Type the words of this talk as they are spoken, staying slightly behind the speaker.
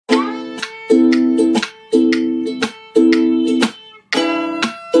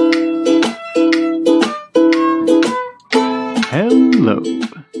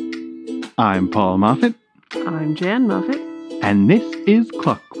I'm Paul Moffat. I'm Jan Moffat. And this is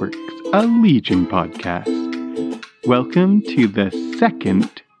Clockworks, a Legion podcast. Welcome to the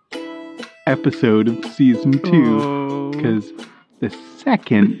second episode of Season 2. Because the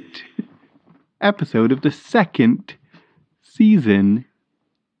second episode of the second season.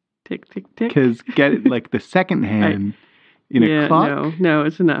 Tick, tick, tick. Because get it like the second hand in a clock. No,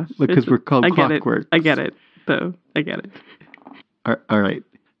 it's enough. Because we're called Clockworks. I get it, though. I get it. All right.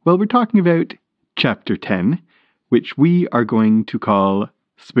 Well, we're talking about Chapter 10, which we are going to call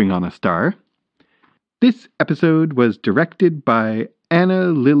Swing on a Star. This episode was directed by Anna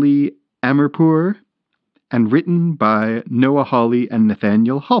Lily Amirpour and written by Noah Hawley and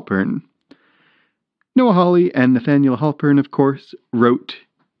Nathaniel Halpern. Noah Hawley and Nathaniel Halpern, of course, wrote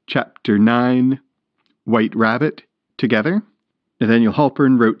Chapter 9, White Rabbit, together. Nathaniel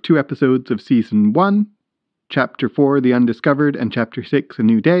Halpern wrote 2 episodes of Season 1, Chapter 4, The Undiscovered, and Chapter 6, A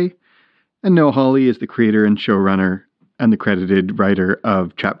New Day. And Noah Hawley is the creator and showrunner and the credited writer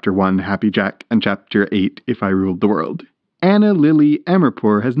of Chapter 1, Happy Jack, and Chapter 8, If I Ruled the World. Anna Lily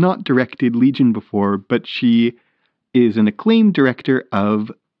Amirpour has not directed Legion before, but she is an acclaimed director of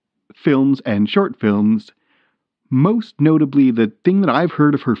films and short films. Most notably, the thing that I've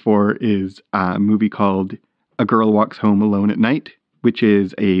heard of her for is a movie called A Girl Walks Home Alone at Night, which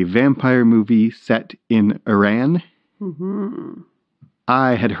is a vampire movie set in Iran. Mm-hmm.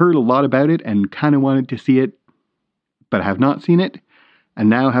 I had heard a lot about it and kind of wanted to see it, but I have not seen it. And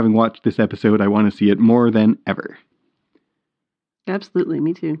now, having watched this episode, I want to see it more than ever. Absolutely,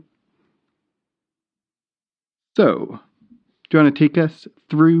 me too. So, do you want to take us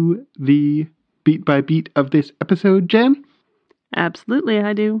through the beat by beat of this episode, Jen? Absolutely,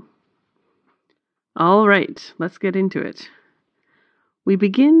 I do. All right, let's get into it. We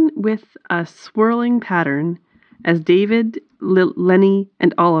begin with a swirling pattern as David, Lenny,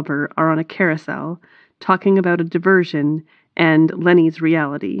 and Oliver are on a carousel talking about a diversion and Lenny's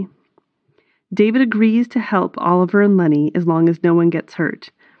reality. David agrees to help Oliver and Lenny as long as no one gets hurt,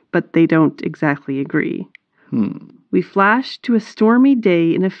 but they don't exactly agree. We flash to a stormy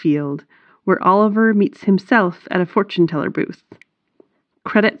day in a field where Oliver meets himself at a fortune teller booth.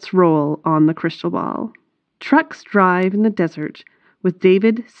 Credits roll on the crystal ball. Trucks drive in the desert with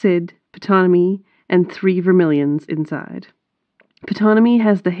David, Sid, Ptonomy, and 3 Vermilions inside. Ptonomy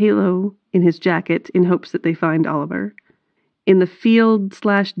has the halo in his jacket in hopes that they find Oliver. In the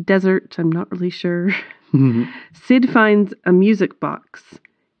field/desert, I'm not really sure, Sid finds a music box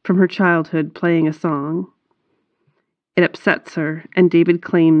from her childhood playing a song. It upsets her, and David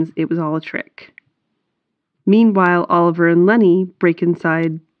claims it was all a trick. Meanwhile, Oliver and Lenny break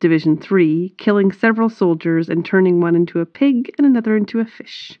inside Division 3, killing several soldiers and turning one into a pig and another into a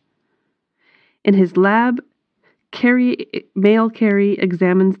fish. In his lab, male Carrie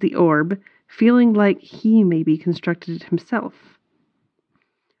examines the orb, feeling like he maybe constructed it himself.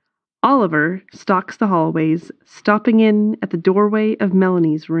 Oliver stalks the hallways, stopping in at the doorway of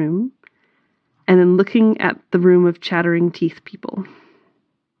Melanie's room, and then looking at the room of chattering teeth people,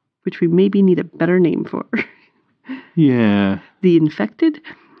 which we maybe need a better name for. Yeah. The infected?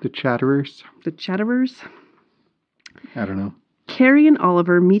 The chatterers? The chatterers? I don't know. Carrie and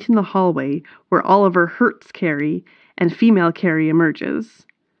Oliver meet in the hallway where Oliver hurts Carrie and female Carrie emerges.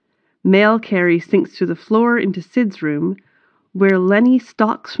 Male Carrie sinks to the floor into Sid's room, where Lenny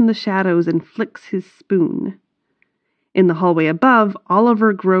stalks from the shadows and flicks his spoon. In the hallway above,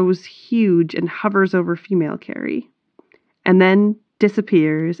 Oliver grows huge and hovers over female Carrie, and then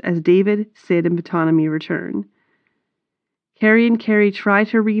disappears as David, Sid, and Ptonomy return. Carrie and Carrie try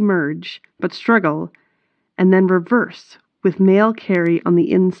to re-merge, but struggle, and then reverse, with male Carrie on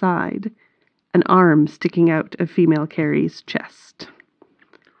the inside, an arm sticking out of female Carrie's chest.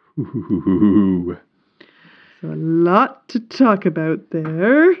 Ooh. So a lot to talk about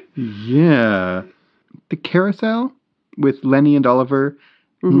there. Yeah. The carousel with Lenny and Oliver.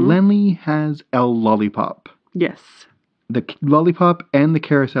 Mm-hmm. Lenny has a lollipop. Yes. The lollipop and the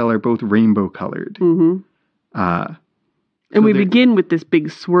carousel are both rainbow colored. Mm-hmm. And we begin with this big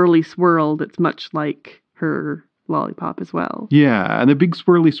swirly swirl that's much like her lollipop as well. Yeah, and the big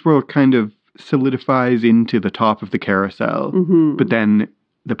swirly swirl kind of solidifies into the top of the carousel, but then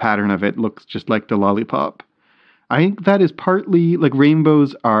the pattern of it looks just like the lollipop. I think that is partly, like,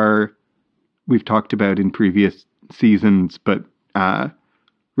 rainbows are, we've talked about in previous seasons, but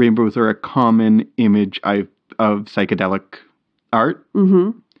rainbows are a common image of psychedelic art.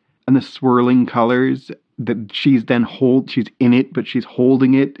 Mm-hmm. And the swirling colors that she's in it, but she's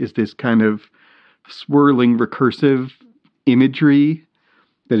holding it, is this kind of swirling recursive imagery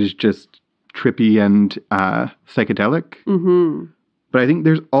that is just trippy and psychedelic. Mm-hmm. But I think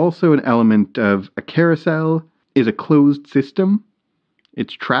there's also an element of a carousel is a closed system.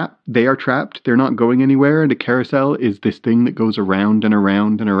 It's trapped. They are trapped. They're not going anywhere. And a carousel is this thing that goes around and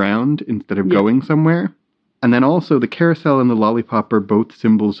around and around instead of going somewhere. And then also the carousel and the lollipop are both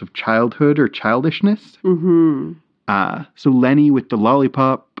symbols of childhood or childishness. Mm-hmm. So Lenny with the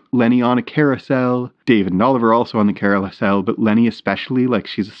lollipop, Lenny on a carousel, David and Oliver also on the carousel, but Lenny especially, like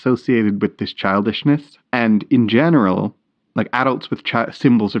she's associated with this childishness. And in general, like adults with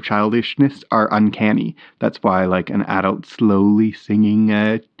symbols of childishness are uncanny. That's why like an adult slowly singing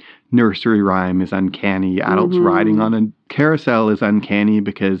a nursery rhyme is uncanny. Adults riding on a carousel is uncanny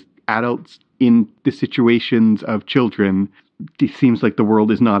because adults in the situations of children, it seems like the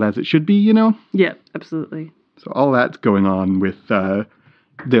world is not as it should be, you know? Yeah, absolutely. So all that's going on with the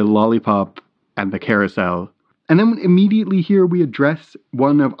lollipop and the carousel. And then immediately here we address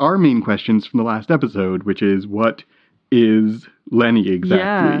one of our main questions from the last episode, which is what is Lenny exactly?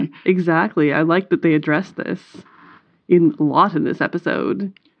 Yeah, exactly. I like that they addressed this a lot in this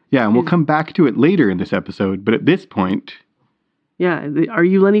episode. Yeah, and we'll come back to it later in this episode, but at this point... Yeah, are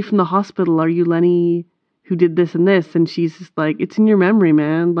you Lenny from the hospital? Are you Lenny who did this and this? And she's just like, it's in your memory,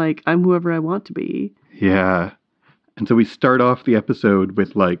 man. Like, I'm whoever I want to be. Yeah. And so we start off the episode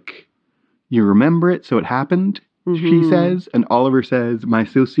with like, you remember it, so it happened, she says. And Oliver says, my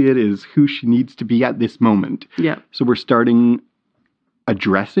associate is who she needs to be at this moment. Yeah. So we're starting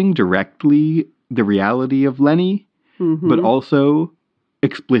addressing directly the reality of Lenny, but also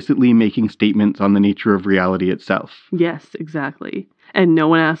explicitly making statements on the nature of reality itself. Yes, exactly. And no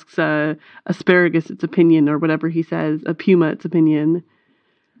one asks asparagus its opinion, or whatever he says, a puma its opinion.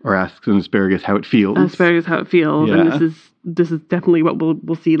 Or asks an asparagus how it feels. Asparagus how it feels. Yeah. And this is definitely what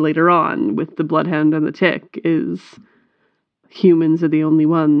we'll see later on with the bloodhound and the tick, is humans are the only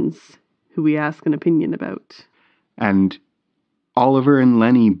ones who we ask an opinion about. And Oliver and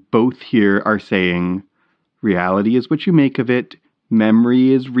Lenny both here are saying, reality is what you make of it.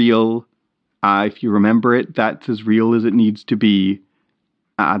 Memory is real. If you remember it, that's as real as it needs to be.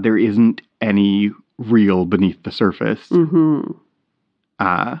 There isn't any real beneath the surface.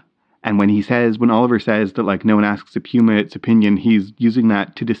 And when Oliver says that, like, no one asks a puma its opinion, he's using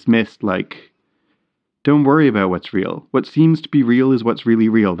that to dismiss, like, don't worry about what's real. What seems to be real is what's really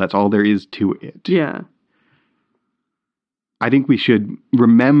real. That's all there is to it. Yeah. I think we should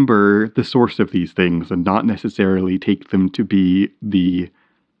remember the source of these things and not necessarily take them to be the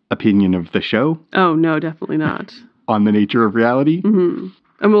opinion of the show. Oh, no, definitely not. On the nature of reality. And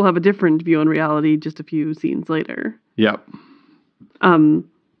we'll have a different view on reality just a few scenes later. Yep.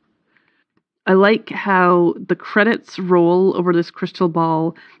 I like how the credits roll over this crystal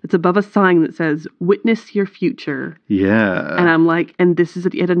ball that's above a sign that says, witness your future. Yeah. And I'm like, and this is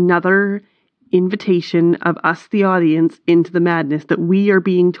yet another invitation of us, the audience, into the madness that we are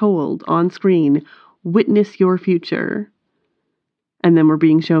being told on screen, witness your future. And then we're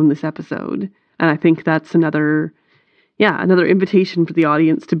being shown this episode. And I think that's another invitation for the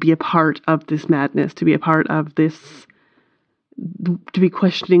audience to be a part of this madness, to be a part of this, to be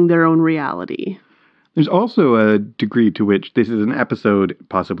questioning their own reality. There's also a degree to which this is an episode,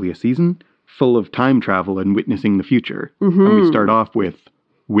 possibly a season, full of time travel and witnessing the future. And we start off with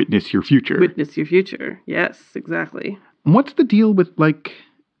witness your future. Witness your future. Yes, exactly. And what's the deal with, like,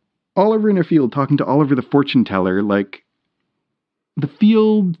 Oliver in a field talking to Oliver the fortune teller? Like, the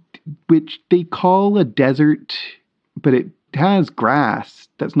field, which they call a desert, but it has grass.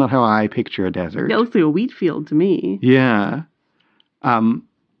 That's not how I picture a desert. Yeah, it looks like a wheat field to me. Yeah.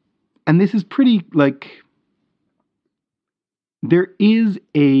 And this is pretty, like, there is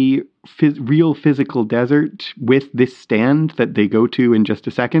a real physical desert with this stand that they go to in just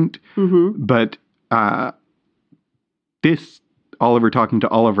a second. But this Oliver talking to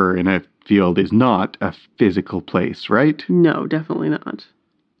Oliver in a field is not a physical place, right? No, definitely not.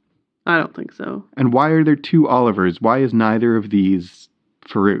 I don't think so. And why are there two Olivers? Why is neither of these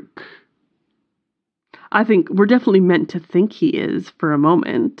Farouk? I think we're definitely meant to think he is for a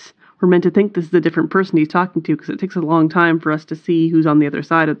moment. We're meant to think this is a different person he's talking to, because it takes a long time for us to see who's on the other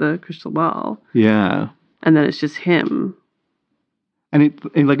side of the crystal ball. Yeah. And then it's just him. And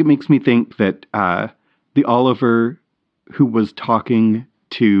it makes me think that the Oliver who was talking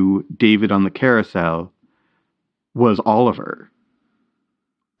to David on the carousel was Oliver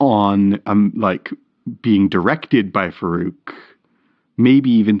on being directed by Farouk,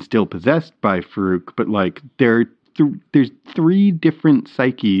 maybe even still possessed by Farouk, but like there's three different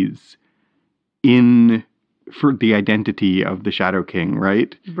psyches for the identity of the Shadow King,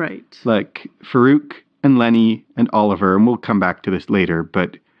 right? Right. Like Farouk and Lenny and Oliver, and we'll come back to this later,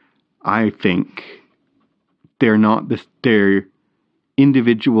 but I think they're not this. They're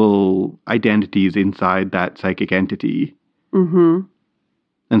individual identities inside that psychic entity. Mm-hmm.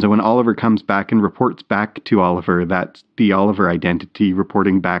 And so when Oliver comes back and reports back to Oliver, that's the Oliver identity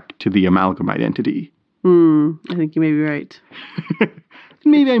reporting back to the amalgam identity. I think you may be right.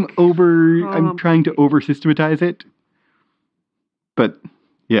 Maybe I'm trying to over-systematize it. But,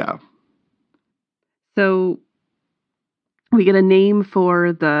 yeah. So, we get a name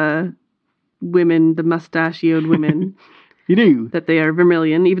for the women, the mustachioed women. You do. That they are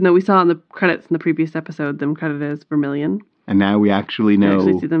Vermilion, even though we saw in the credits in the previous episode them credited as Vermilion. And now we actually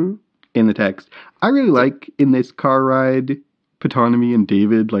know see them in the text. I really like in this car ride, Ptolemy and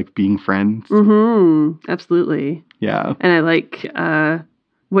David like being friends. Mm-hmm. Absolutely. Yeah. And I like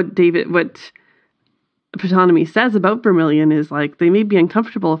what Ptolemy says about Vermilion is like they may be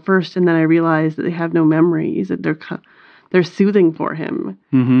uncomfortable at first, and then I realize that they have no memories, that they're soothing for him,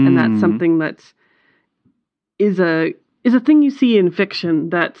 and that's something that is a thing you see in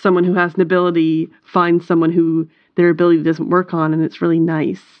fiction, that someone who has an ability finds someone who their ability doesn't work on, and it's really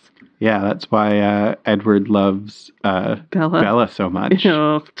nice. Yeah, that's why Edward loves Bella so much.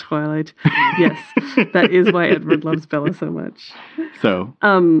 Oh, Twilight. Yes, that is why Edward loves Bella so much. So,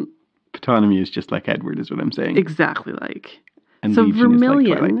 Ptolemy is just like Edward, is what I'm saying. Exactly like. And so Legion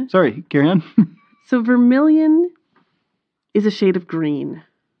Vermilion. Is like Twilight. Sorry, carry on. So Vermilion is a shade of green.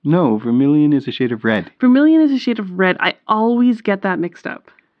 No, Vermilion is a shade of red. Vermilion is a shade of red. I always get that mixed up.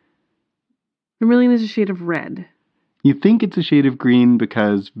 Vermilion is a shade of red. You think it's a shade of green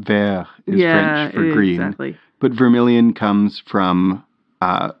because vert is French for green. Exactly. But vermilion comes from,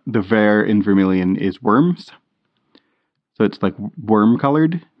 the vert in vermilion is worms. So it's like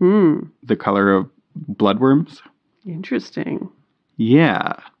worm-colored. The color of bloodworms. Interesting.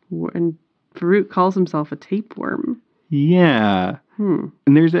 Yeah. And Farouk calls himself a tapeworm. Yeah. And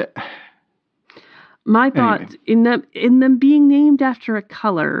there's a... My thought, in them being named after a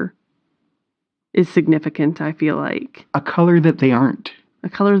color is significant, I feel like. A color that they aren't. A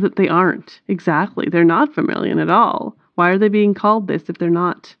color that they aren't. Exactly. They're not Vermilion at all. Why are they being called this if they're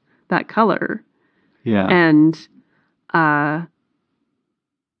not that color? Yeah. And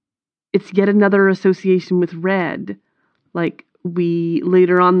it's yet another association with red. Like, we,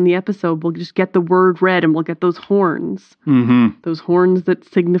 later on in the episode, we'll just get the word red and we'll get those horns. Mm-hmm. Those horns that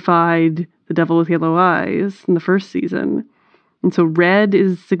signified the devil with yellow eyes in the first season. And so red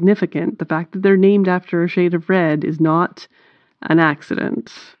is significant. The fact that they're named after a shade of red is not an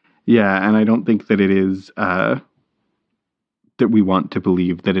accident. Yeah, and I don't think that it is that we want to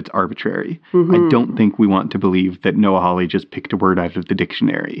believe that it's arbitrary. I don't think we want to believe that Noah Hawley just picked a word out of the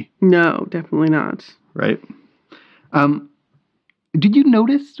dictionary. No, definitely not. Right? Did you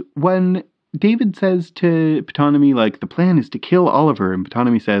notice when David says to Ptolemy, like, the plan is to kill Oliver, and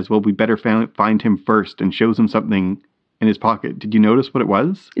Ptolemy says, well, we better find him first, and shows him something in his pocket. Did you notice what it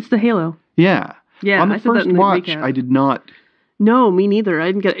was? It's the halo. Yeah. Yeah, on the first watch, recap. I did not. No, me neither. I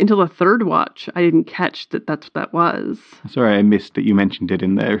didn't get until the third watch. I didn't catch that that's what that was. Sorry, I missed that you mentioned it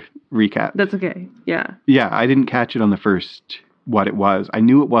in the recap. That's okay. Yeah. Yeah, I didn't catch it on the first what it was. I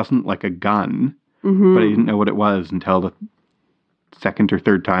knew it wasn't like a gun, but I didn't know what it was until the second or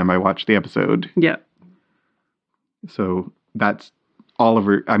third time I watched the episode. Yeah. So that's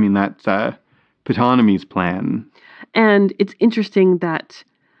Oliver. I mean, that's Ptolemy's plan. And it's interesting that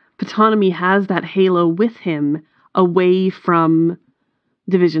Ptolemy has that halo with him away from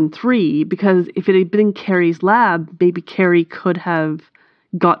Division 3, because if it had been in Carrie's lab, maybe Carrie could have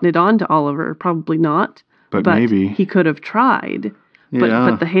gotten it onto Oliver. Probably not. But maybe. He could have tried.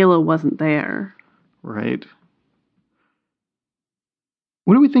 But the halo wasn't there. Right.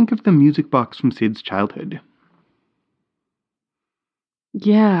 What do we think of the music box from Sid's childhood?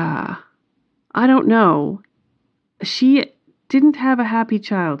 Yeah. I don't know. She didn't have a happy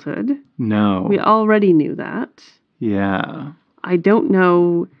childhood. No. We already knew that. Yeah. I don't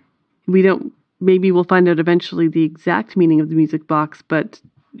know. Maybe we'll find out eventually the exact meaning of the music box, but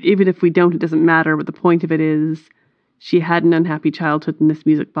even if we don't, it doesn't matter. But the point of it is she had an unhappy childhood, and this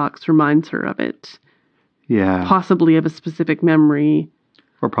music box reminds her of it. Yeah. Possibly of a specific memory.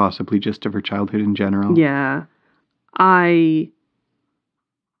 Or possibly just of her childhood in general. Yeah. I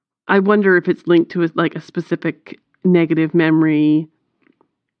wonder if it's linked to a specific negative memory,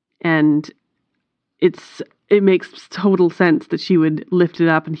 and it makes total sense that she would lift it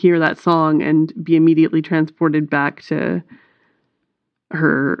up and hear that song and be immediately transported back to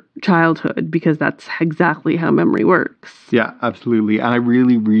her childhood, because that's exactly how memory works. Yeah, absolutely. And I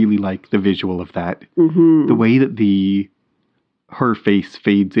really, really like the visual of that. Mm-hmm. The way that her face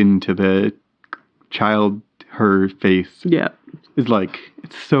fades into the her face. Yeah. Is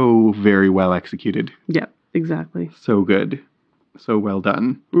it's so very well executed. Yeah, exactly. So good. so well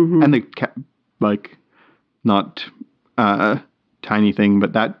done. Mm-hmm. And the not tiny thing,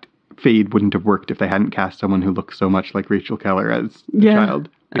 but that fade wouldn't have worked if they hadn't cast someone who looks so much like Rachel Keller as a child.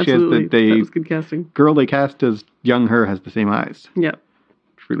 Absolutely. That was good casting. Girl they cast as young her has the same eyes. Yeah.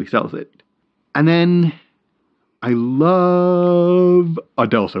 Which really sells it. And then I love,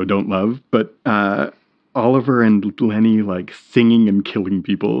 also don't love, but Oliver and Lenny like singing and killing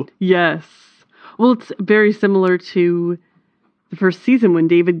people. Yes. Well, it's very similar to the first season when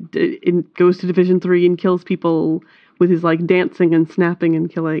David goes to Division 3 and kills people with his like dancing and snapping and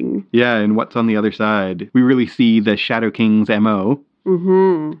killing. Yeah, and what's on the other side? We really see the Shadow King's MO.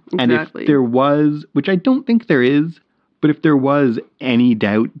 Mm-hmm. Exactly. And if there was, which I don't think there is, but if there was any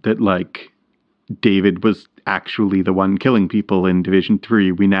doubt that like David was actually the one killing people in Division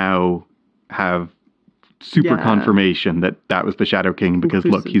 3, we now have super confirmation that that was the Shadow King, because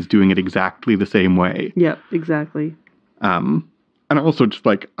look, he's doing it exactly the same way. Yep, exactly. And also just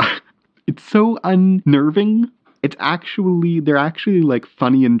like, it's so unnerving. They're actually like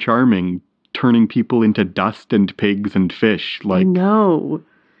funny and charming, turning people into dust and pigs and fish. Like, I know.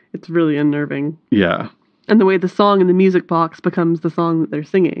 It's really unnerving. Yeah. And the way the song in the music box becomes the song that they're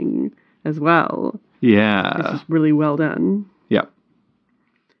singing as well. Yeah. It's just really well done. Yep.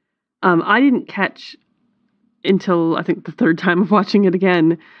 I didn't catch until I think the third time of watching it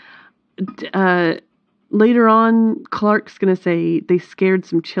again. Later on, Clark's going to say they scared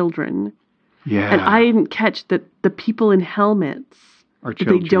some children. Yeah. And I didn't catch that the people in helmets that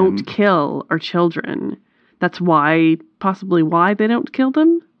they don't kill are children. That's possibly why they don't kill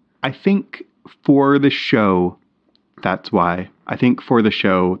them? I think for the show, that's why. I think for the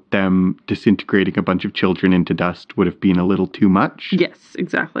show, them disintegrating a bunch of children into dust would have been a little too much. Yes,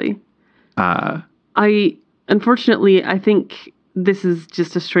 exactly. Unfortunately, I think this is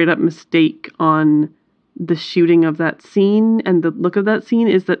just a straight up mistake on the shooting of that scene, and the look of that scene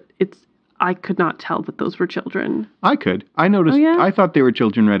is that I could not tell that those were children. I could. I noticed. Oh, yeah? I thought they were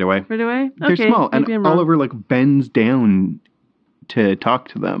children right away. Right away? They're small, and Oliver like bends down to talk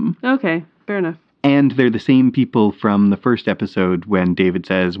to them. Okay, fair enough. And they're the same people from the first episode when David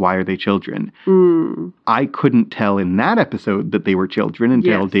says, "Why are they children?" I couldn't tell in that episode that they were children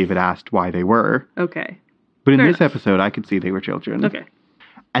until David asked why they were. Okay. But in this episode, I could see they were children. Okay.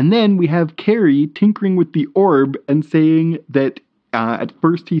 And then we have Carrie tinkering with the orb and saying that at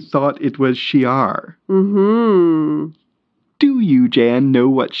first he thought it was Shi'ar. Mm-hmm. Do you, Jan, know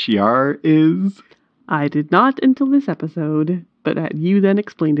what Shi'ar is? I did not until this episode, but you then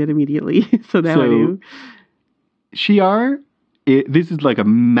explained it immediately, so now I do. Shi'ar, this is like a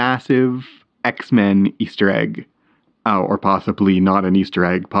massive X-Men Easter egg. Or possibly not an Easter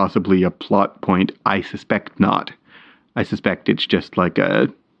egg, possibly a plot point. I suspect not. I suspect it's just like a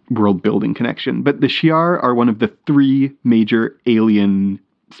world-building connection. But the Shi'ar are one of the 3 major alien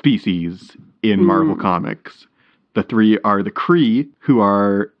species in Marvel Comics. The 3 are the Kree, who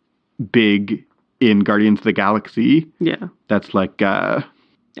are big in Guardians of the Galaxy. Yeah. That's like... and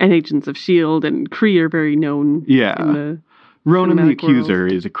Agents of S.H.I.E.L.D. and Kree are very known. Yeah. In the Ronan the Accuser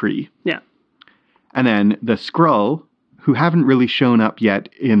is a Kree. Yeah. And then the Skrull, who haven't really shown up yet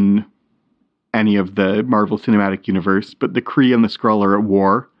in any of the Marvel Cinematic Universe, but the Kree and the Skrull are at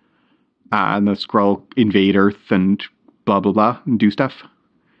war. And the Skrull invade Earth and blah, blah, blah, and do stuff.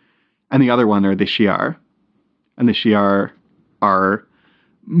 And the other one are the Shi'ar. And the Shi'ar are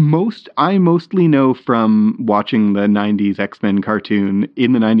I mostly know from watching the 90s X-Men cartoon,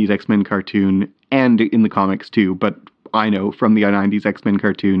 in the 90s X-Men cartoon, and in the comics too, but I know from the 90s X-Men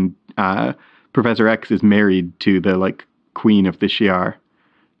cartoon, Professor X is married to the, like, queen of the Shi'ar,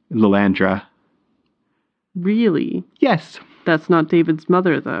 Lilandra. Really? Yes. That's not David's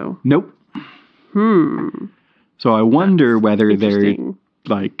mother, though. Nope. So I wonder whether they're,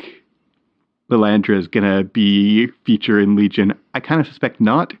 like, Lilandra is going to be feature in Legion. I kind of suspect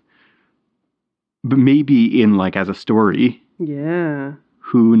not. But maybe in, like, as a story. Yeah.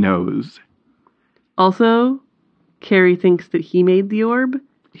 Who knows? Also, Carrie thinks that he made the orb.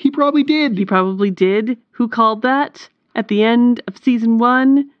 He probably did. Who called that? At the end of season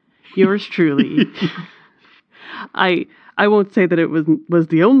 1, yours truly. I won't say that it was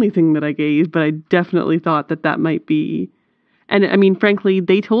the only thing that I gave, but I definitely thought that might be. And I mean, frankly,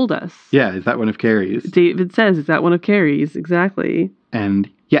 they told us. Yeah, is that one of Carrie's? David says, is that one of Carrie's? Exactly. And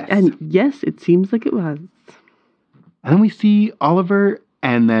yes. And yes, it seems like it was. And then we see Oliver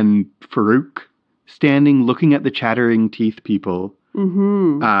and then Farouk standing looking at the chattering teeth people.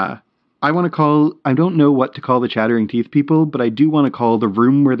 Mm-hmm. I don't know what to call the chattering teeth people, but I do want to call the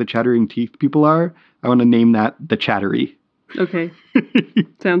room where the chattering teeth people are, I want to name that the Chattery. Okay.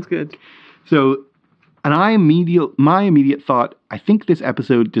 Sounds good. So And my immediate thought, I think this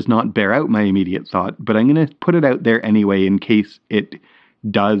episode does not bear out my immediate thought, but I'm going to put it out there anyway in case it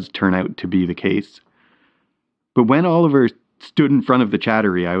does turn out to be the case. But when Oliver stood in front of the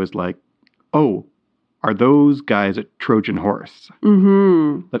Chattery, I was like, oh, are those guys a Trojan horse?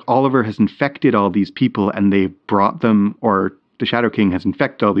 Mm-hmm. Like Oliver has infected all these people and they've brought them, or the Shadow King has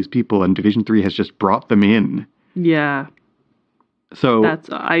infected all these people and Division 3 has just brought them in. Yeah. So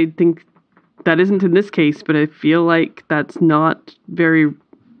I think that isn't in this case, but I feel like that's not very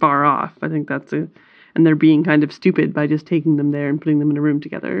far off. I think and they're being kind of stupid by just taking them there and putting them in a room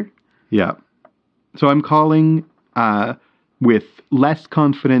together. Yeah. So I'm calling with less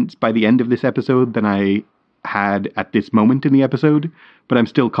confidence by the end of this episode than I had at this moment in the episode, but I'm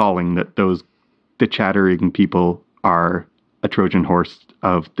still calling that the chattering people are a Trojan horse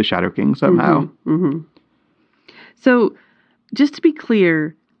of the Shadow King somehow. Mm-hmm. Mm-hmm. So, just to be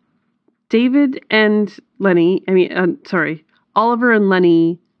clear, David and Lenny, Oliver and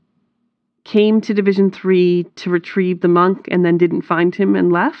Lenny came to Division 3 to retrieve the monk and then didn't find him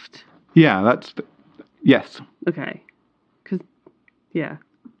and left? Yeah, yes. Okay. Yeah.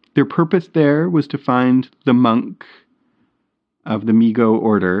 Their purpose there was to find the monk of the Migo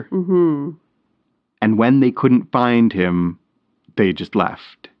order. Mm-hmm. And when they couldn't find him, they just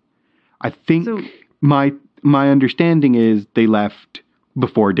left. I think my understanding is they left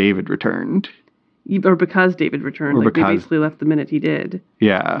before David returned. Or because David returned. They basically left the minute he did.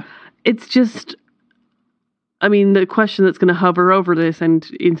 Yeah. It's just, the question that's going to hover over this and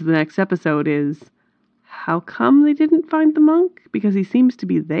into the next episode is, how come they didn't find the monk? Because he seems to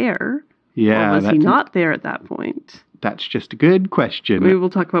be there. Yeah. Or was he not there at that point? That's just a good question. Maybe we'll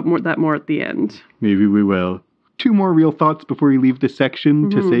talk about that more at the end. Maybe we will. 2 more real thoughts before we leave this section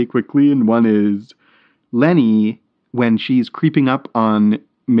to say quickly. And one is, Lenny, when she's creeping up on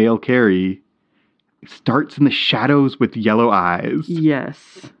male Carrie, starts in the shadows with yellow eyes.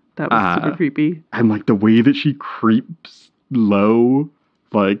 Yes. That was super creepy. And like the way that she creeps low,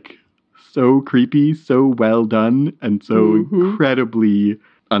 like so creepy, so well done, and so incredibly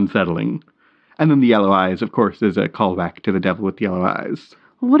unsettling. And then the yellow eyes, of course, is a callback to the devil with yellow eyes.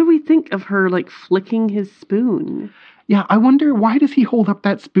 What do we think of her, like, flicking his spoon? Yeah, I wonder, why does he hold up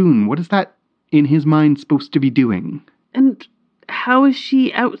that spoon? What is that, in his mind, supposed to be doing? And how is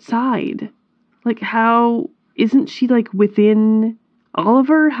she outside? Like, how... Isn't she, like, within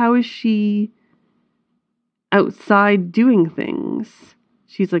Oliver? How is she outside doing things?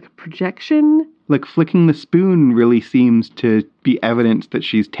 She's like a projection? Like, flicking the spoon really seems to be evidence that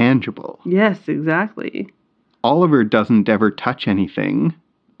she's tangible. Yes, exactly. Oliver doesn't ever touch anything,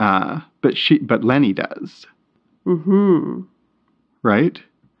 but Lenny does. Mm-hmm. Right?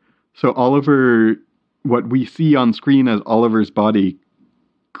 So Oliver, what we see on screen as Oliver's body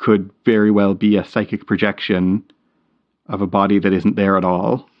could very well be a psychic projection of a body that isn't there at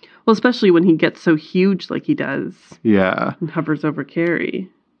all. Well, especially when he gets so huge like he does. Yeah. And hovers over Carrie.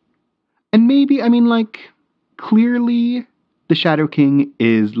 And maybe, clearly the Shadow King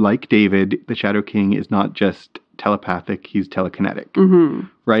is like David. The Shadow King is not just telepathic, he's telekinetic. Mm-hmm.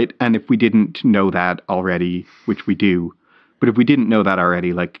 Right? And if we didn't know that already, which we do, but if we didn't know that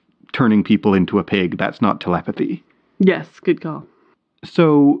already, like turning people into a pig, that's not telepathy. Yes, good call.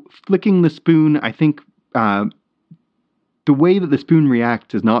 So flicking the spoon, I think the way that the spoon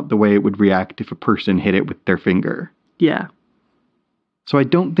reacts is not the way it would react if a person hit it with their finger. Yeah. So I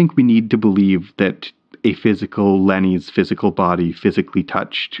don't think we need to believe that Lenny's physical body physically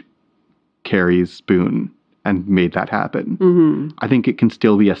touched Carrie's spoon and made that happen. Mm-hmm. I think it can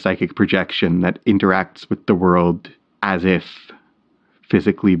still be a psychic projection that interacts with the world as if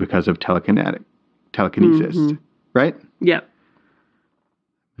physically because of telekinesis. Mm-hmm. Right? Yeah.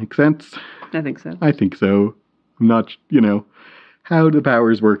 Make sense? I think so. I think so. I'm not, how the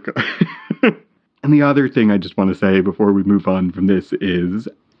powers work. And the other thing I just want to say before we move on from this is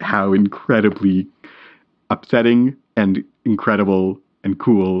how incredibly upsetting and incredible and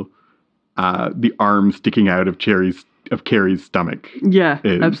cool the arm sticking out of Carrie's stomach. Yeah,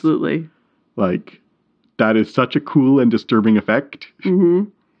 is. Absolutely. Like, that is such a cool and disturbing effect. Mm-hmm.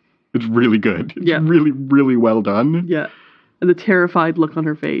 It's really good. It's really, really well done. Yeah. And the terrified look on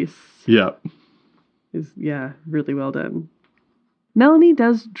her face. Yeah. Is, really well done. Melanie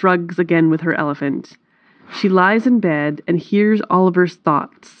does drugs again with her elephant. She lies in bed and hears Oliver's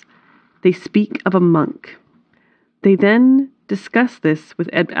thoughts. They speak of a monk. They then discuss this with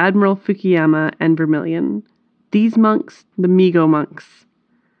Admiral Fukuyama and Vermilion. These monks, the Migo monks,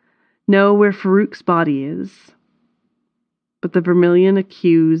 know where Farouk's body is. But the Vermilion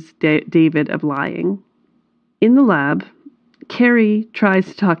accuse David of lying. In the lab, Carrie tries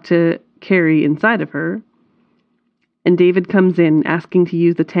to talk to Carrie inside of her. And David comes in asking to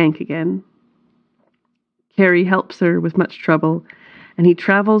use the tank again. Carrie helps her with much trouble, and he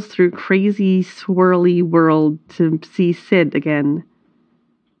travels through crazy, swirly world to see Sid again.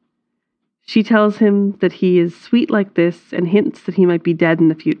 She tells him that he is sweet like this and hints that he might be dead in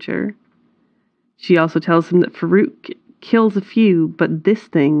the future. She also tells him that Farouk kills a few, but this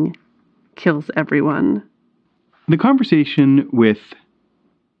thing kills everyone. The conversation with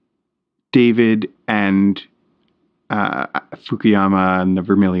David and Fukuyama and the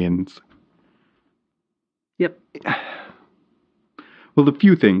Vermilions. Yep. Well, a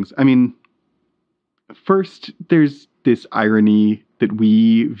few things. I mean, first, there's this irony that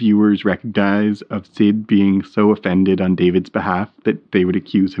we viewers recognize of Sid being so offended on David's behalf that they would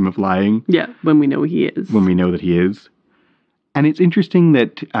accuse him of lying. Yeah, when we know he is. When we know that he is. And it's interesting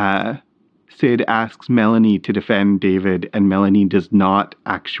that Sid asks Melanie to defend David, and Melanie does not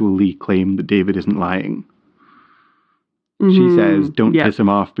actually claim that David isn't lying. She says, don't piss him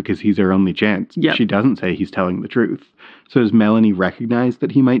off because he's our only chance. Yep. She doesn't say he's telling the truth. So does Melanie recognize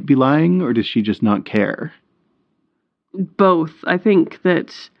that he might be lying, or does she just not care? Both. I think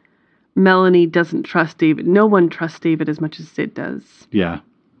that Melanie doesn't trust David. No one trusts David as much as Sid does. Yeah.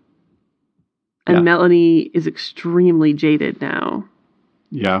 And Melanie is extremely jaded now.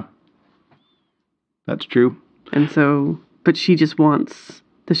 Yeah. That's true. And so, but she just wants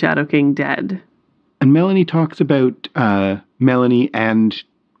the Shadow King dead. And Melanie talks about, Melanie and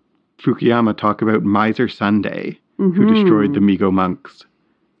Fukuyama talk about Miser Sunday, who destroyed the Migo monks.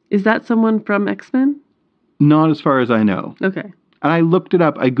 Is that someone from X-Men? Not as far as I know. Okay. And I looked it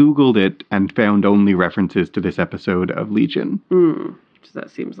up, I Googled it, and found only references to this episode of Legion. So that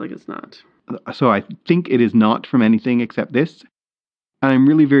seems like it's not. So I think it is not from anything except this. And I'm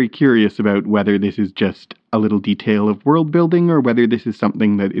really very curious about whether this is just a little detail of world building or whether this is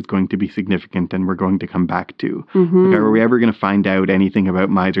something that is going to be significant and we're going to come back to. Like, are we ever going to find out anything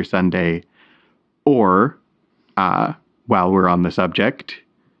about Miser Sunday? Or, while we're on the subject,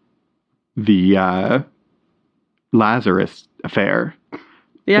 the Lazarus affair.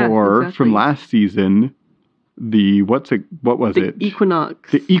 Yeah, or exactly. from last season, the what was it?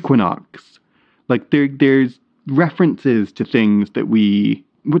 Equinox. The Equinox. Like there's references to things that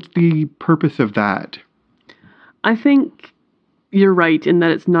what's the purpose of that? I think you're right in that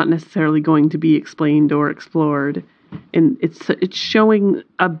it's not necessarily going to be explained or explored. And it's showing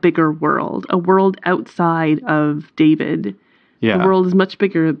a bigger world, a world outside of David. Yeah. The world is much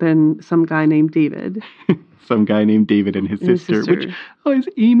bigger than some guy named David. Some guy named David and his sister. Which, is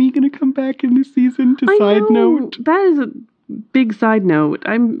Amy going to come back in this season to side note? That is a big side note.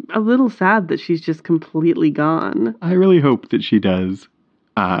 I'm a little sad that she's just completely gone. I really hope that she does.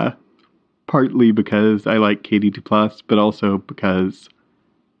 Partly because I like Katie Duplass, but also because,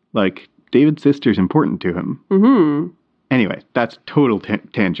 like, David's sister's important to him. Anyway, that's total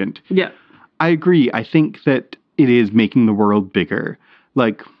tangent. Yeah. I agree. I think that it is making the world bigger.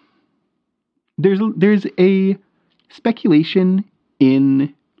 Like, there's a speculation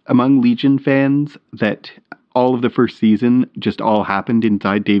among Legion fans that all of the first season just all happened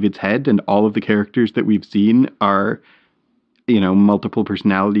inside David's head, and all of the characters that we've seen are, multiple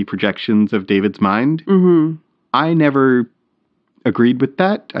personality projections of David's mind. I never agreed with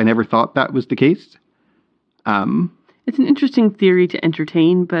that. I never thought that was the case. It's an interesting theory to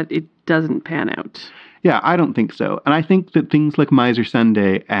entertain, but it doesn't pan out. Yeah, I don't think so. And I think that things like Miser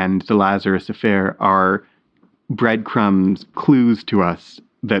Sunday and the Lazarus affair are breadcrumbs, clues to us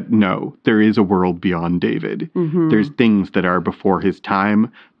that no, there is a world beyond David. There's things that are before his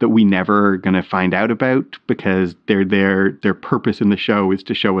time that we never are going to find out about because their purpose in the show is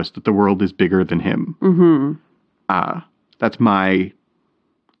to show us that the world is bigger than him. That's my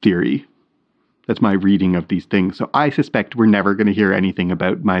theory. That's my reading of these things. So I suspect we're never going to hear anything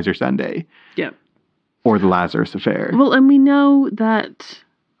about Miser Sunday. Yeah. Or the Lazarus affair. Well, and we know that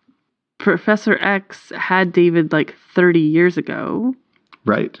Professor X had David like 30 years ago.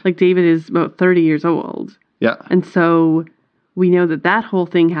 Right. Like David is about 30 years old. Yeah. And so we know that whole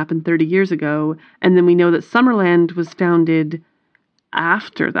thing happened 30 years ago. And then we know that Summerland was founded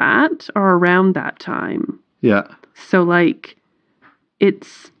after that or around that time. Yeah. So like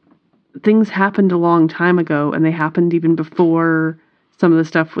things happened a long time ago, and they happened even before some of the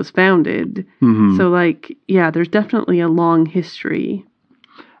stuff was founded. So like, yeah, there's definitely a long history.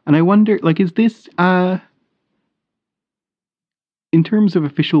 And I wonder, like, is this, in terms of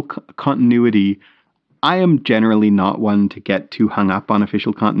official continuity, I am generally not one to get too hung up on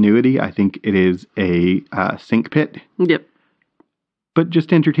official continuity. I think it is a sink pit. Yep. But just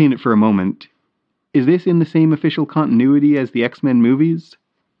to entertain it for a moment, is this in the same official continuity as the X-Men movies?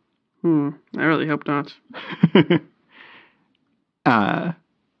 I really hope not.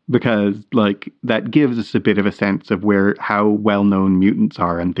 Because like that gives us a bit of a sense of how well-known mutants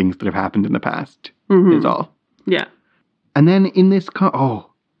are and things that have happened in the past. Is all. Yeah. And then in this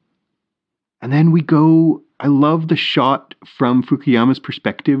and then we go. I love the shot from Fukuyama's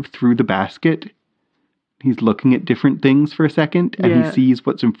perspective through the basket. He's looking at different things for a second, and he sees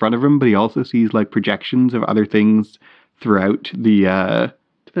what's in front of him, but he also sees like projections of other things throughout the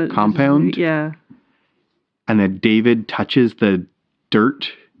compound. Yeah. And then David touches the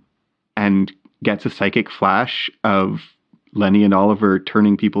dirt and gets a psychic flash of Lenny and Oliver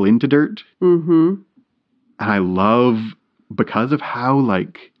turning people into dirt. Mm-hmm. And I love, because of how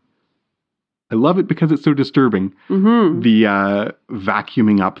I love it because it's so disturbing. Mm-hmm. The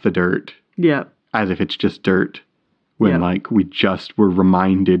vacuuming up the dirt. Yeah. As if it's just dirt. When we just were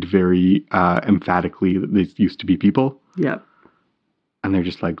reminded very emphatically that these used to be people. Yeah. And they're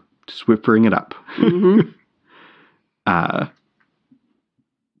just like swippering it up. Mm-hmm.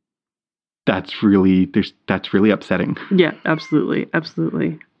 That's really upsetting. Yeah, absolutely.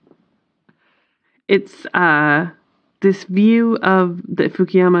 Absolutely. It's this view of that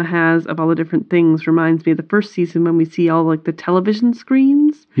Fukuyama has of all the different things reminds me of the first season when we see all like the television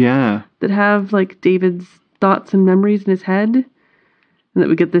screens. Yeah. That have like David's thoughts and memories in his head. And that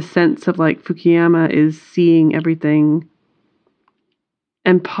we get this sense of like Fukuyama is seeing everything.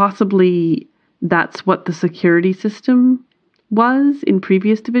 And possibly that's what the security system was in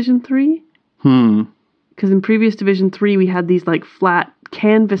previous Division 3. Because in previous Division 3 we had these like flat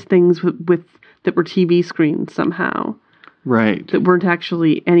canvas things with that were TV screens somehow. Right. That weren't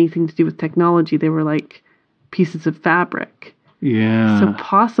actually anything to do with technology. They were like pieces of fabric. Yeah. So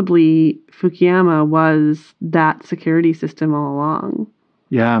possibly Fukuyama was that security system all along.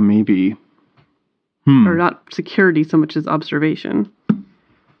 Yeah, maybe. Or not security so much as observation.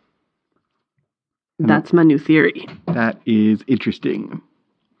 That's my new theory. That is interesting.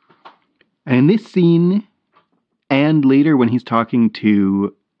 And in this scene, and later when he's talking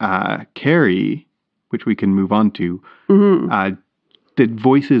to Carrie, which we can move on to, the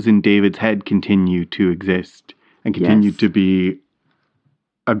voices in David's head continue to exist and continue to be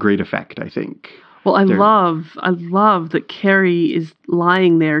a great effect, I think. Well, I love that Carrie is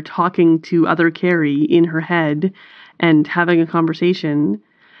lying there talking to other Carrie in her head and having a conversation.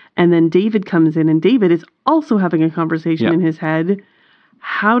 And then David comes in and David is also having a conversation in his head.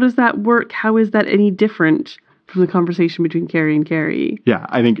 How does that work? How is that any different from the conversation between Carrie and Carrie? Yeah,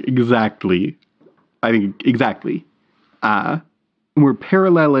 I think exactly. We're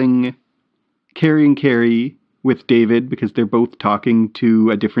paralleling Carrie and Carrie with David because they're both talking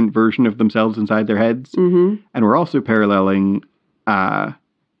to a different version of themselves inside their heads. Mm-hmm. And we're also paralleling,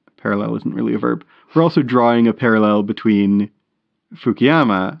 parallel isn't really a verb. We're also drawing a parallel between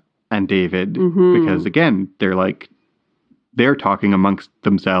Fukuyama and David because again, they're talking amongst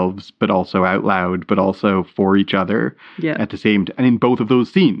themselves, but also out loud, but also for each other at the same time. And in both of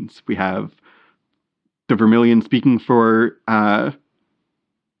those scenes, we have the Vermilion speaking for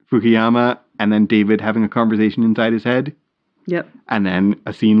Fukuyama, and then David having a conversation inside his head. Yep. And then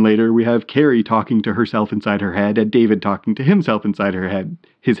a scene later, we have Carrie talking to herself inside her head, and David talking to himself inside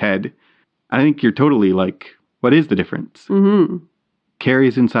his head. I think you're totally like, what is the difference? Mm-hmm.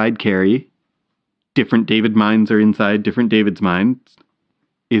 Carrie's inside Carrie. Different David minds are inside different David's minds.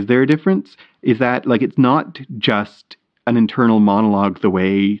 Is there a difference? Is that like it's not just an internal monologue the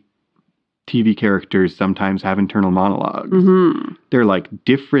way TV characters sometimes have internal monologues. Mm-hmm. They're like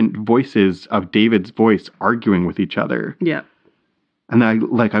different voices of David's voice arguing with each other. Yeah. And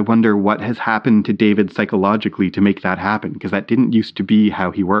I wonder what has happened to David psychologically to make that happen, because that didn't used to be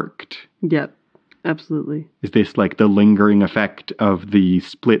how he worked. Yep. Absolutely. Is this like the lingering effect of the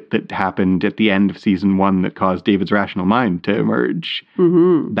split that happened at the end of season 1 that caused David's rational mind to emerge?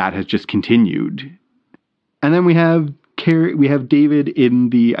 Mm-hmm. That has just continued. And then we have David in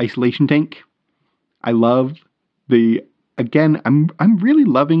the isolation tank. I love I'm really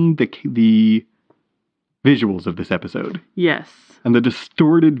loving the visuals of this episode. Yes. And the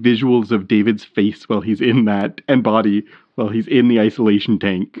distorted visuals of David's face while he's in that, and body while he's in the isolation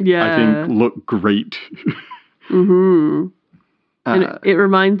tank, I think look great. Mm-hmm. And it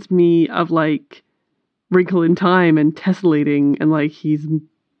reminds me of like Wrinkle in Time and tessellating, and like his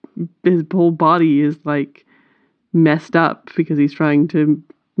whole body is like messed up because he's trying to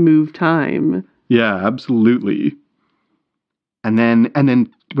move time. Yeah, absolutely. And then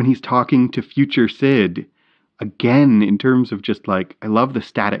when he's talking to future Sid, again, in terms of just like, I love the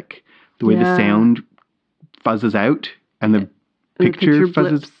static, the way the sound fuzzes out and the picture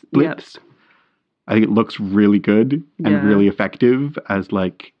blips. Yep. I think it looks really good and really effective as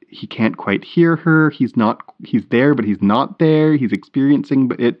like he can't quite hear her. He's there, but he's not there. He's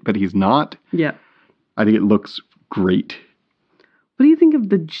experiencing it, but he's not. Yeah. I think it looks great. What do you think of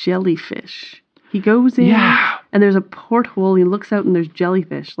the jellyfish? He goes in and there's a porthole. He looks out and there's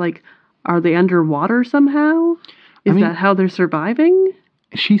jellyfish. Like, are they underwater somehow? Is that how they're surviving?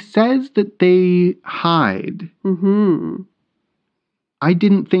 She says that they hide. Mm-hmm. I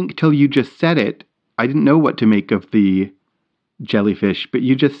didn't think till you just said it. I didn't know what to make of the jellyfish, but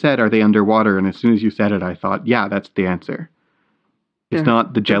you just said, are they underwater? And as soon as you said it, I thought, yeah, that's the answer. It's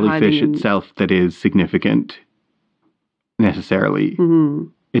not the jellyfish itself that is significant, necessarily. Mm-hmm.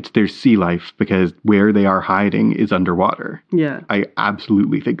 It's their sea life, because where they are hiding is underwater. Yeah. I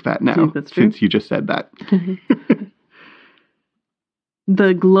absolutely think that now, that's true? since you just said that.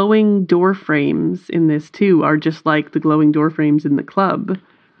 The glowing door frames in this, too, are just like the glowing door frames in the club.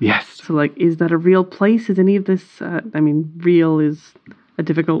 Yes. So, like, is that a real place? Is any of this... real is a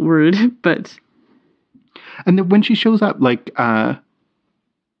difficult word, but... And then when she shows up, like, I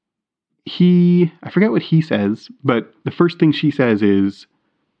forget what he says, but the first thing she says is,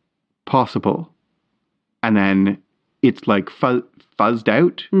 possible. And then it's, like, fuzzed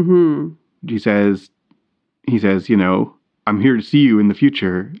out. Mm-hmm. He says, I'm here to see you in the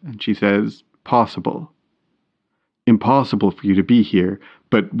future. And she says, possible. Impossible for you to be here.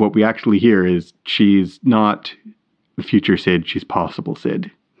 But what we actually hear is she's not the future Sid, she's possible Sid.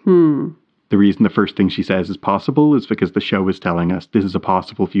 The reason the first thing she says is possible is because the show is telling us this is a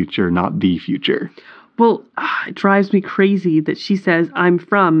possible future, not the future. Well, it drives me crazy that she says, I'm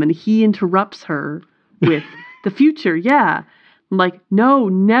from, and he interrupts her with the future. Yeah. Like, no,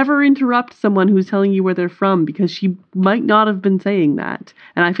 never interrupt someone who's telling you where they're from, because she might not have been saying that.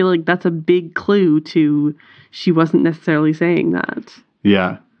 And I feel like that's a big clue to she wasn't necessarily saying that.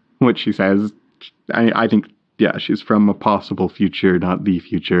 Yeah. What she says, I think, yeah, she's from a possible future, not the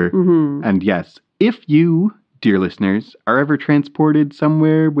future. Mm-hmm. And yes, if you, dear listeners, are ever transported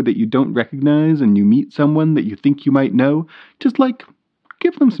somewhere that you don't recognize and you meet someone that you think you might know, just, like,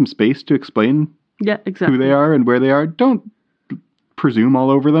 give them some space to explain who they are and where they are. Don't presume all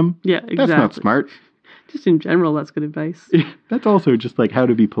over them. Yeah, exactly. That's not smart. Just in general, that's good advice. That's also just, like, how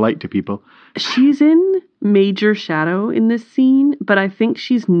to be polite to people. She's in major shadow in this scene, but I think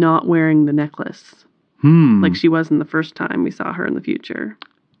she's not wearing the necklace. Like she was in the first time we saw her in the future.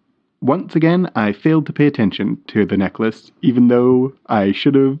 Once again, I failed to pay attention to the necklace, even though I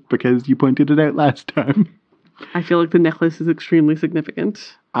should have, because you pointed it out last time. I feel like the necklace is extremely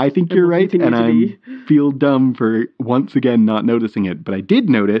significant. I think you're right, and I feel dumb for once again not noticing it. But I did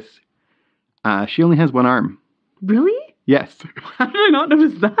notice she only has one arm. Really? Yes. How did I not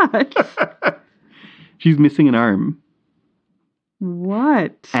notice that? She's missing an arm.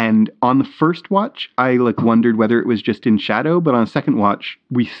 What? And on the first watch, I wondered whether it was just in shadow, but on a second watch,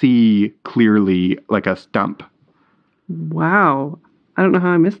 we see clearly like a stump. Wow. I don't know how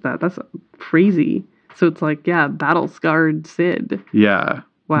I missed that. That's crazy. So it's like, yeah, battle-scarred Sid. Yeah.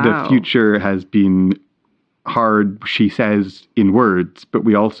 Wow. The future has been hard, she says in words, but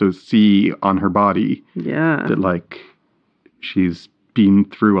we also see on her body that, she's been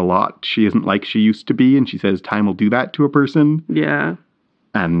through a lot. She isn't like she used to be, and she says time will do that to a person. Yeah.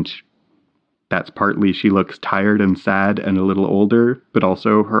 And that's partly she looks tired and sad and a little older, but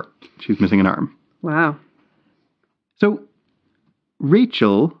also she's missing an arm. Wow. So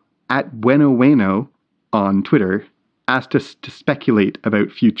Rachel at Bueno on Twitter asked us to speculate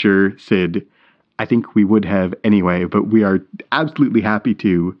about future Sid. I think we would have anyway, but we are absolutely happy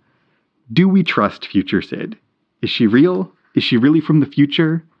to. Do we trust future Sid? Is she real? Is she really from the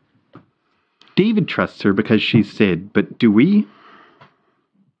future? David trusts her because she's Sid, but do we?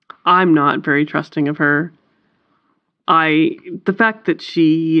 I'm not very trusting of her. The fact that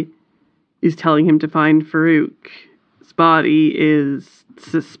she is telling him to find Farouk's body is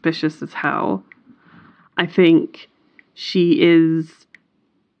suspicious as hell. I think she is...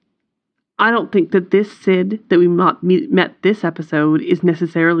 I don't think that this Sid that we met this episode is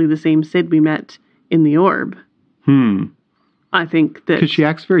necessarily the same Sid we met in the Orb. I think that... Because she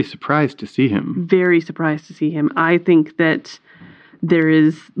acts very surprised to see him. Very surprised to see him. I think that there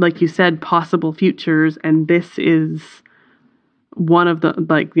is, like you said, possible futures, and this is one of the,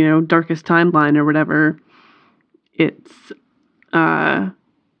 darkest timeline or whatever. It's,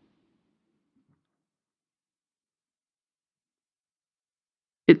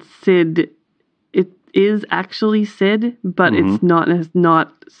 it's Sid. It is actually Sid, but it's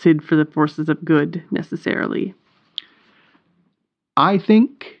not Sid for the forces of good, necessarily. I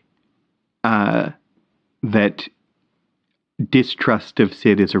think that distrust of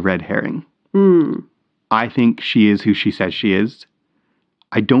Sid is a red herring. I think she is who she says she is.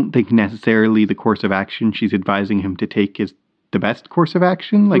 I don't think necessarily the course of action she's advising him to take is the best course of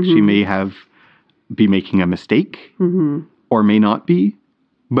action. Like, she may be making a mistake or may not be.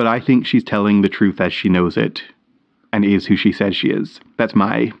 But I think she's telling the truth as she knows it and is who she says she is. That's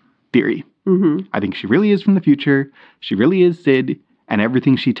my theory. I think she really is from the future. She really is Sid, and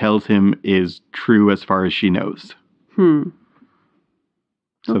everything she tells him is true as far as she knows. So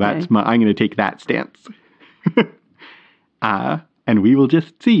that's I'm going to take that stance. And we will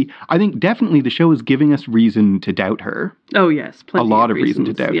just see. I think definitely the show is giving us reason to doubt her. Oh, yes. Plenty a lot of reason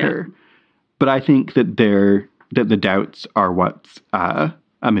to doubt her. But I think that the doubts are what's a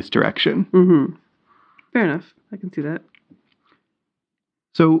misdirection. Fair enough. I can see that.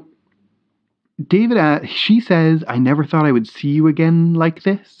 So David, she says, I never thought I would see you again like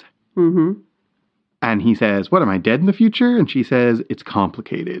this. And he says, what, am I dead in the future? And she says, it's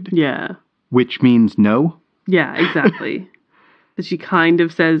complicated. Yeah. Which means no. Yeah, exactly. But she kind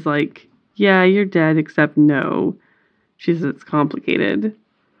of says, like, yeah, you're dead, except no. She says it's complicated.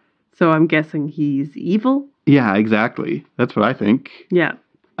 So I'm guessing he's evil? Yeah, exactly. That's what I think. Yeah.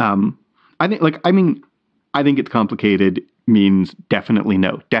 I think it's complicated means definitely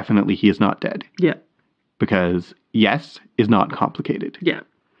no. Definitely he is not dead. Yeah. Because yes is not complicated. Yeah.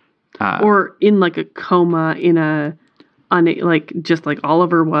 Or in like a coma, just like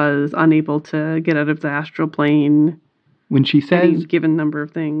Oliver was unable to get out of the astral plane. When she says, given number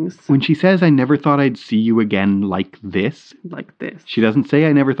of things. When she says, I never thought I'd see you again like this. Like this. She doesn't say,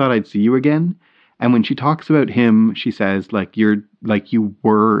 I never thought I'd see you again. And when she talks about him, she says, like, you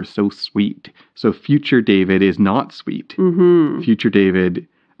were so sweet. So future David is not sweet. Future David,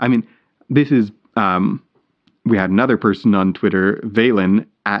 I mean, this is, we had another person on Twitter, Valen,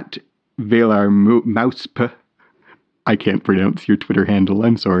 at Valar I can't pronounce your Twitter handle,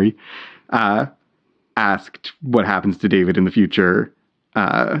 I'm sorry, asked what happens to David in the future.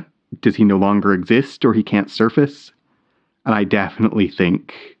 Does he no longer exist or he can't surface? And I definitely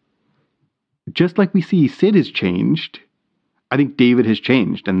think, just like we see Sid has changed, I think David has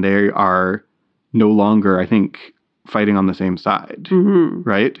changed and they are no longer, I think, fighting on the same side.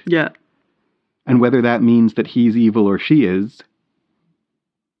 Right? Yeah. And whether that means that he's evil or she is,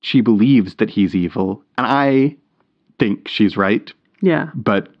 she believes that he's evil. And I think she's right. Yeah.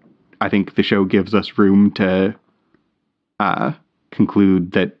 But I think the show gives us room to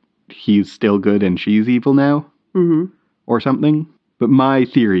conclude that he's still good and she's evil now. Or something. But my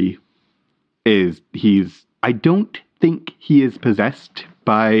theory is I don't think he is possessed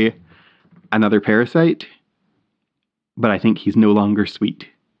by another parasite, but I think he's no longer sweet.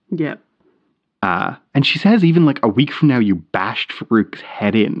 Yeah. And she says even like a week from now you bashed Farouk's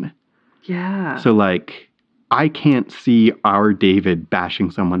head in. Yeah. So like, I can't see our David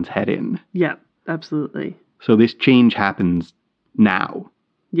bashing someone's head in. Yeah, absolutely. So this change happens now.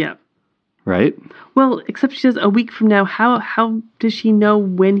 Yeah. Right? Well, except she says a week from now, how does she know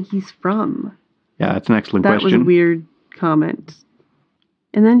when he's from? Yeah, that's an excellent question. That was a weird comment.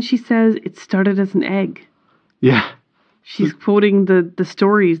 And then she says it started as an egg. Yeah. She's quoting the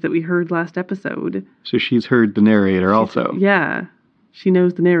stories that we heard last episode. So she's heard the narrator also. Yeah. She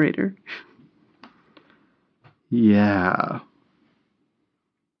knows the narrator. Yeah.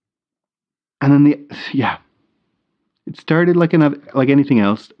 And then it started like anything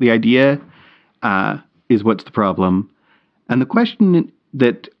else. The idea is what's the problem. And the question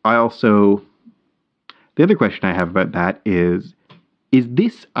that the other question I have about that is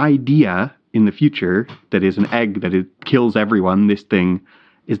this idea in the future that is an egg that kills everyone, this thing,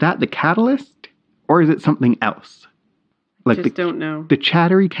 is that the catalyst or is it something else? Like just don't know. The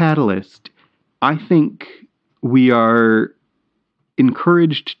chattery catalyst, I think we are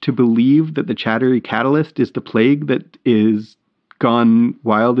encouraged to believe that the chattery catalyst is the plague that is gone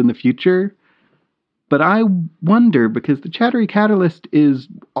wild in the future. But I wonder, because the chattery catalyst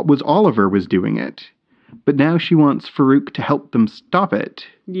was Oliver was doing it. But now she wants Farouk to help them stop it.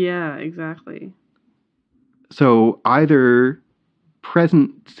 Yeah, exactly. So either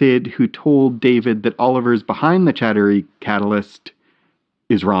present Sid, who told David that Oliver's behind the chattery catalyst,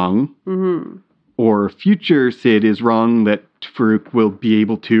 is wrong. Or future Sid is wrong that Farouk will be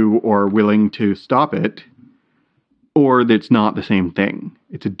able to or willing to stop it. Or that it's not the same thing.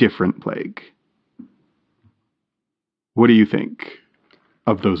 It's a different plague. What do you think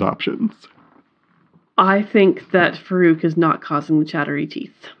of those options? I think that Farouk is not causing the chattery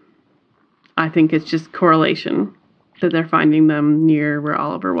teeth. I think it's just correlation that they're finding them near where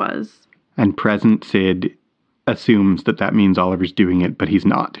Oliver was. And present Sid assumes that means Oliver's doing it, but he's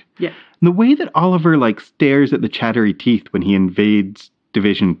not. Yeah. And the way that Oliver stares at the chattery teeth when he invades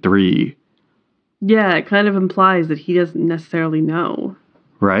Division 3. Yeah, it kind of implies that he doesn't necessarily know.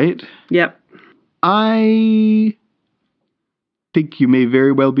 Right? Yep. I think you may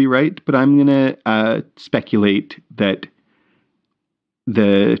very well be right, but I'm going to speculate that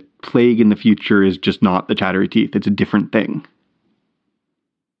the plague in the future is just not the chattery teeth. It's a different thing.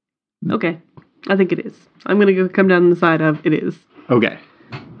 Okay. I think it is. I'm going to come down on the side of it is. Okay.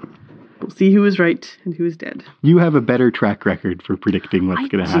 We'll see who is right and who is dead. You have a better track record for predicting what's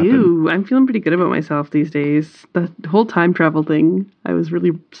going to happen. I do. I'm feeling pretty good about myself these days. The whole time travel thing, I was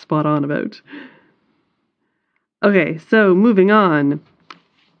really spot on about. Okay, so moving on.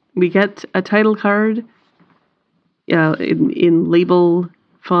 We get a title card in label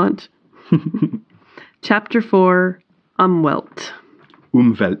font. Chapter 4, Umwelt.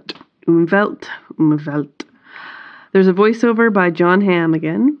 Umwelt. There's a voiceover by John Hamm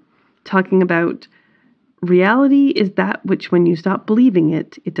again, talking about reality is that which when you stop believing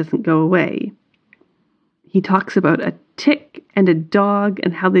it, it doesn't go away. He talks about a tick and a dog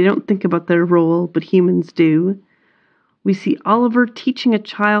and how they don't think about their role, but humans do. We see Oliver teaching a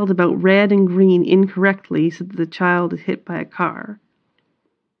child about red and green incorrectly so that the child is hit by a car.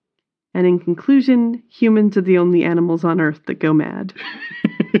 And in conclusion, humans are the only animals on Earth that go mad.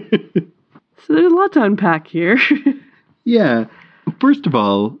 So there's a lot to unpack here. Yeah. First of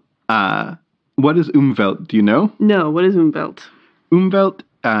all, what is Umwelt? Do you know? No, what is Umwelt? Umwelt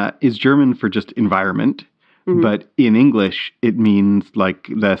is German for just environment, but in English it means like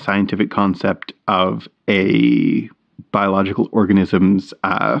the scientific concept of a biological organism's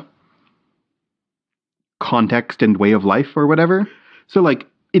context and way of life or whatever. So like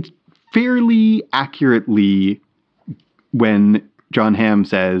it's fairly accurately when John Hamm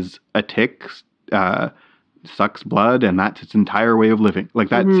says a tick sucks blood and that's its entire way of living. Like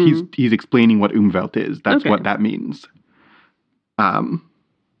that's he's explaining what Umwelt is. That's what that means. And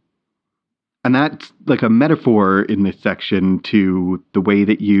that's like a metaphor in this section to the way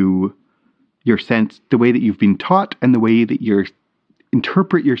that the way that you've been taught and the way that you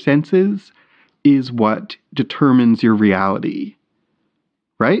interpret your senses is what determines your reality.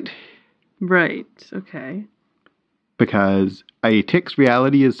 Right? Right. Okay. Because a tick's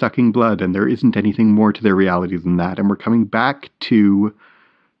reality is sucking blood, and there isn't anything more to their reality than that. And we're coming back to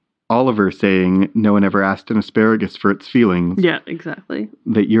Oliver saying, no one ever asked an asparagus for its feelings. Yeah, exactly.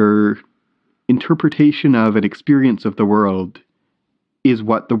 That your interpretation of an experience of the world is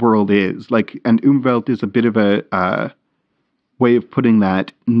what the world is. Like, and Umwelt is a bit of a way of putting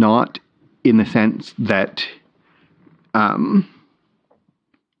that, not in the sense that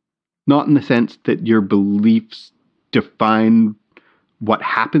your beliefs define what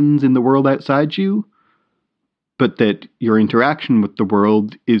happens in the world outside you, but that your interaction with the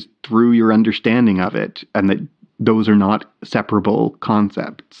world is through your understanding of it, and that those are not separable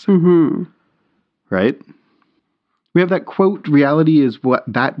concepts. Right? We have that quote, reality is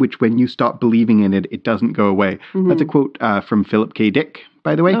that which when you stop believing in it, it doesn't go away. That's a quote from Philip K. Dick,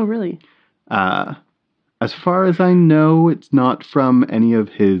 by the way. Oh, really? As far as I know, it's not from any of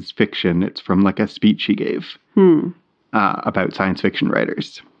his fiction. It's from like a speech he gave about science fiction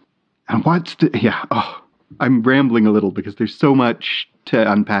writers. And I'm rambling a little because there's so much to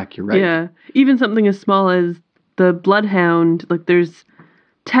unpack, you're right. Yeah. Even something as small as the bloodhound, like there's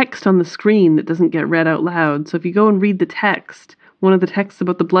text on the screen that doesn't get read out loud. So if you go and read the text, one of the texts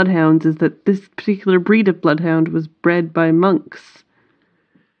about the bloodhounds is that this particular breed of bloodhound was bred by monks.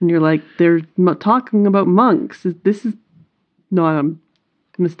 And you're like, they're talking about monks. This is not a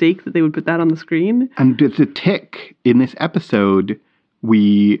mistake that they would put that on the screen. And the tick in this episode,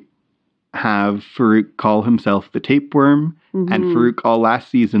 we have Farouk call himself the tapeworm, and Farouk all last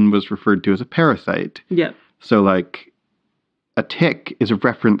season was referred to as a parasite. Yeah. So like a tick is a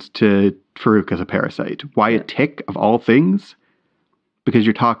reference to Farouk as a parasite. Why a tick of all things? Because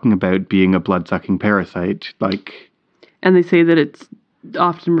you're talking about being a blood-sucking parasite. And they say that it's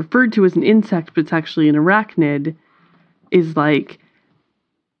often referred to as an insect, but it's actually an arachnid, is like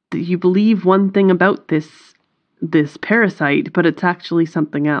you believe one thing about this parasite, but it's actually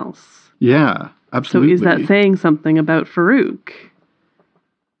something else. Yeah, absolutely. So is that saying something about Farouk?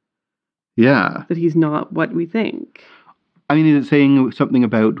 Yeah. That he's not what we think? I mean, is it saying something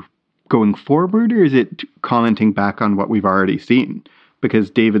about going forward, or is it commenting back on what we've already seen? Because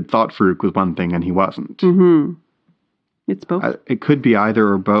David thought Farouk was one thing and he wasn't. It's both. It could be either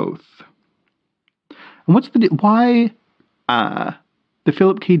or both. And why the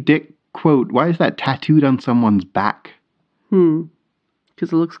Philip K. Dick quote, why is that tattooed on someone's back?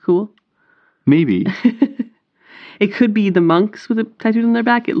 Because it looks cool? Maybe. It could be the monks with it tattooed on their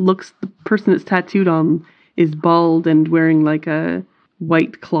back. It looks, the person it's tattooed on is bald and wearing like a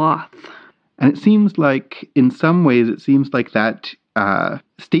white cloth. And it seems like, in some ways, it seems like that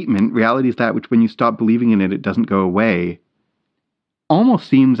statement, reality is that which when you stop believing in it, it doesn't go away, almost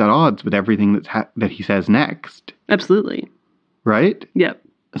seems at odds with everything that he says next. Absolutely. Right? Yep.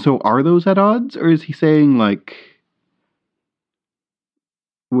 So are those at odds? Or is he saying, like,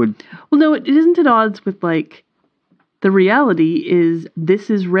 Well, no, it isn't at odds with, like, the reality is this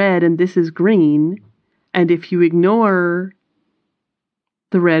is red and this is green, and if you ignore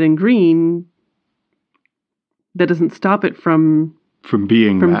the red and green, that doesn't stop it from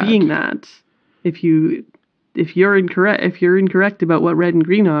being that. If you're incorrect about what red and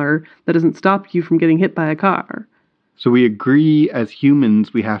green are, that doesn't stop you from getting hit by a car. So we agree as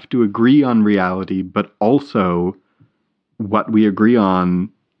humans, we have to agree on reality, but also what we agree on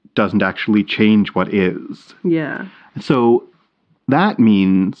doesn't actually change what is. Yeah. So that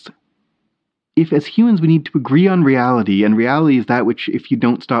means if as humans we need to agree on reality, and reality is that which if you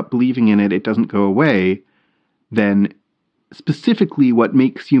don't stop believing in it, it doesn't go away, then specifically what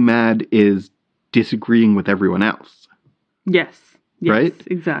makes you mad is disagreeing with everyone else. Yes. Right?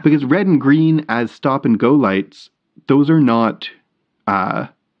 Exactly. Because red and green as stop and go lights, those are not,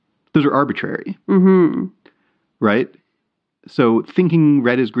 those are arbitrary. Mm-hmm. Right? So thinking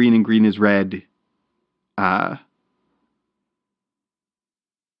red is green and green is red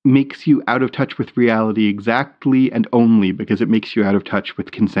makes you out of touch with reality exactly and only because it makes you out of touch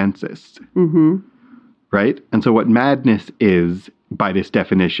with consensus. Mm-hmm. Right? And so what madness is, by this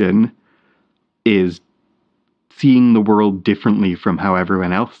definition, is seeing the world differently from how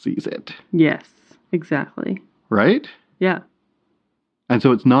everyone else sees it. Yes, exactly. Right? Yeah. And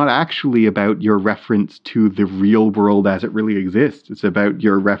so it's not actually about your reference to the real world as it really exists. It's about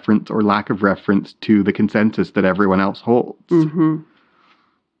your reference or lack of reference to the consensus that everyone else holds. Mm-hmm.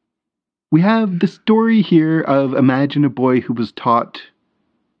 We have the story here of imagine a boy who was taught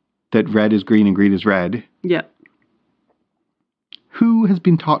that red is green and green is red. Yeah. Who has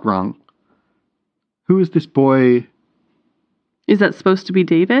been taught wrong? Who is this boy? Is that supposed to be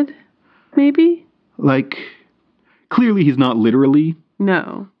David? Maybe? Like, clearly he's not literally.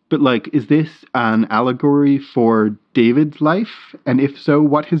 No. But, like, is this an allegory for David's life? And if so,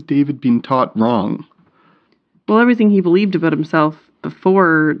 what has David been taught wrong? Well, everything he believed about himself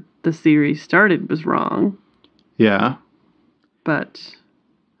before the series started was wrong. Yeah. But...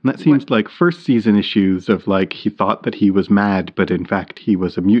 And that seems like first season issues of, like, he thought that he was mad, but in fact he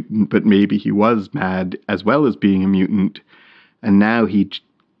was a mutant, but maybe he was mad as well as being a mutant. And now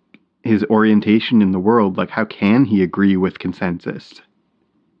his orientation in the world, like, how can he agree with consensus?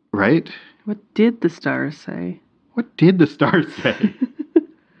 Right? What did the stars say? What did the stars say?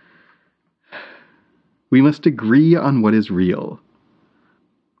 We must agree on what is real.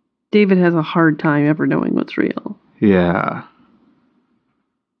 David has a hard time ever knowing what's real. Yeah.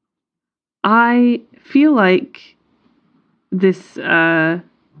 I feel like this is a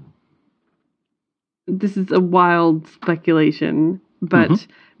wild speculation, but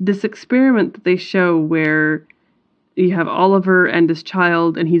this experiment that they show where you have Oliver and his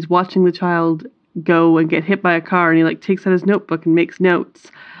child, and he's watching the child go and get hit by a car, and he, like, takes out his notebook and makes notes.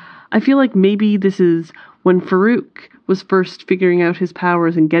 I feel like maybe this is when Farouk was first figuring out his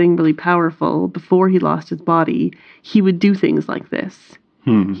powers and getting really powerful before he lost his body, he would do things like this.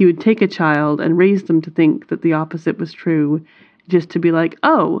 He would take a child and raise them to think that the opposite was true, just to be like,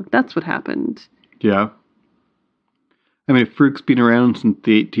 oh, that's what happened. Yeah. I mean, if Farouk's been around since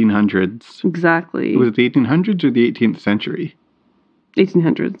the 1800s. Exactly. Was it the 1800s or the 18th century?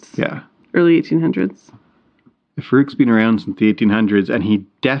 1800s. Yeah. Early 1800s. If Farouk's been around since the 1800s, and he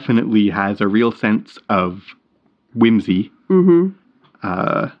definitely has a real sense of whimsy.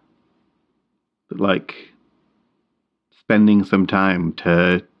 Like spending some time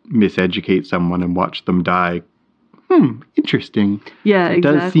to miseducate someone and watch them die. Interesting. Yeah, it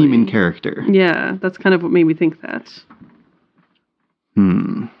exactly. does seem in character. Yeah, that's kind of what made me think that.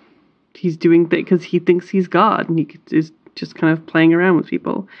 He's doing that because he thinks he's God, and he is just kind of playing around with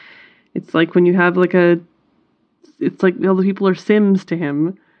people. It's like when you have it's like all the people are Sims to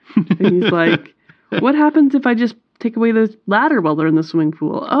him. And he's like, what happens if I just take away the ladder while they're in the swimming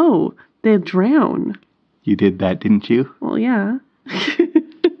pool? Oh, they drown. You did that, didn't you? Well, yeah.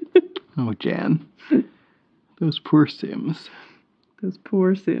 Oh, Jan. Those poor Sims. Those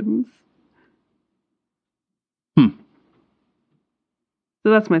poor Sims. So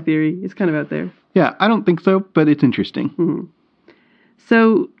that's my theory. It's kind of out there. Yeah, I don't think so, but it's interesting.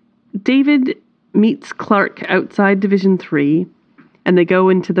 So David meets Clark outside Division 3, and they go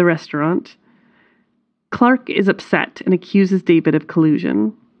into the restaurant. Clark is upset and accuses David of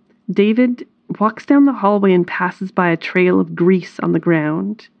collusion. David walks down the hallway and passes by a trail of grease on the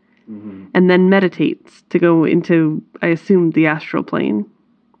ground, and then meditates to go into, I assume, the astral plane.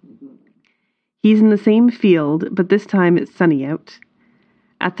 He's in the same field, but this time it's sunny out.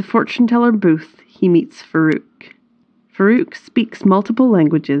 At the fortune teller booth, he meets Farouk. Farouk speaks multiple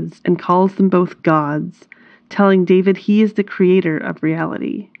languages and calls them both gods, telling David he is the creator of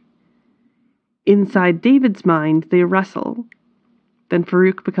reality. Inside David's mind, they wrestle. Then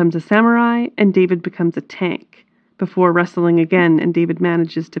Farouk becomes a samurai and David becomes a tank, before wrestling again and David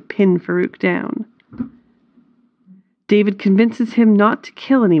manages to pin Farouk down. David convinces him not to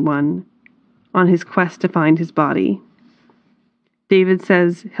kill anyone on his quest to find his body. David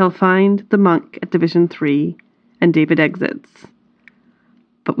says he'll find the monk at Division 3, and David exits.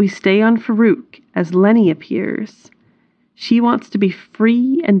 But we stay on Farouk as Lenny appears. She wants to be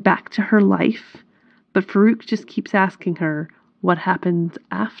free and back to her life, but Farouk just keeps asking her what happens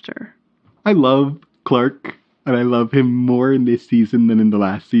after. I love Clark, and I love him more in this season than in the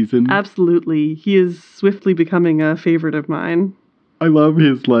last season. Absolutely. He is swiftly becoming a favorite of mine. I love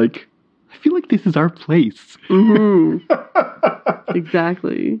his, I feel like this is our place. Mm-hmm.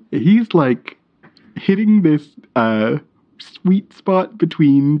 Exactly. He's, hitting this sweet spot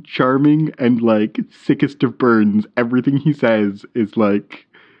between charming and, sickest of burns. Everything he says is,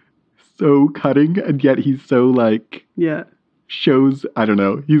 so cutting, and yet he's so, yeah. shows, I don't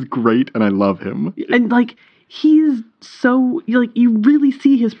know, he's great, and I love him. And, he's so, you really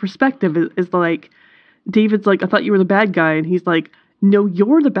see his perspective is David's I thought you were the bad guy, and he's like, no,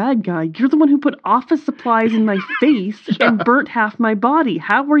 you're the bad guy. You're the one who put office supplies in my face and burnt half my body.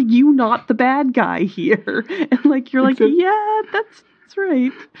 How are you not the bad guy here? And you're yeah, that's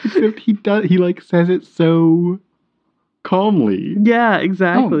right. Except he says it so calmly. Yeah,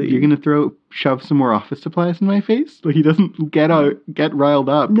 exactly. Oh, you're gonna shove some more office supplies in my face? He doesn't get riled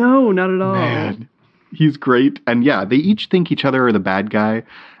up. No, not at all. Man, he's great. And yeah, they each think each other are the bad guy.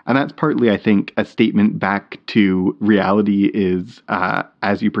 And that's partly, I think, a statement back to reality is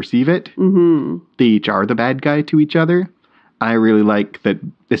as you perceive it. Mm-hmm. They each are the bad guy to each other. I really like that,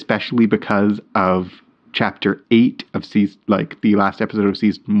 especially because of chapter 8 of season, the last episode of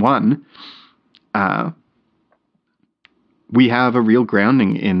season 1. We have a real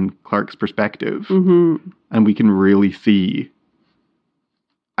grounding in Clark's perspective. Mm-hmm. And we can really see,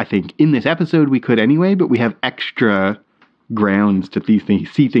 I think in this episode we could anyway, but we have extra grounds to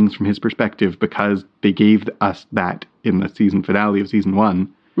see things from his perspective because they gave us that in the season finale of season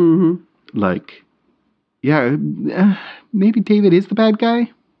 1. Mm-hmm. Maybe David is the bad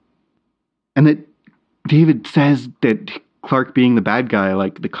guy. And that David says that Clark being the bad guy,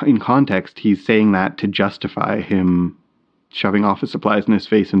 in context, he's saying that to justify him shoving office supplies in his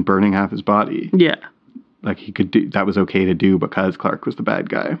face and burning half his body. Yeah. He could do, that was okay to do because Clark was the bad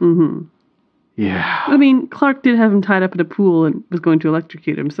guy. Mm-hmm. Yeah. I mean, Clark did have him tied up in a pool and was going to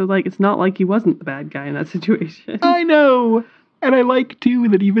electrocute him, so, it's not like he wasn't the bad guy in that situation. I know! And I like, too,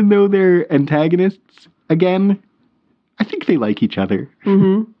 that even though they're antagonists, again, I think they like each other.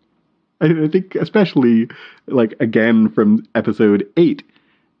 Mm-hmm. I think especially, again, from episode 8,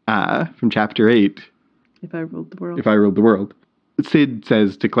 from chapter 8. If I ruled the world. If I ruled the world. Sid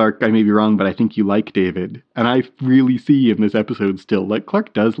says to Clark, I may be wrong, but I think you like David. And I really see in this episode still,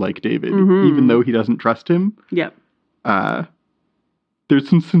 Clark does like David, even though he doesn't trust him. Yep. There's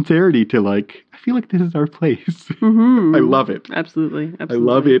some sincerity to, I feel like this is our place. Mm-hmm. I love it. Absolutely. I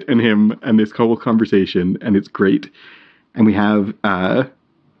love it and him and this whole conversation, and it's great. And we have,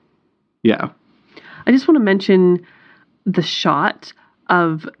 yeah. I just want to mention the shot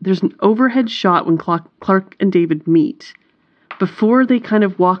there's an overhead shot when Clark and David meet. Before they kind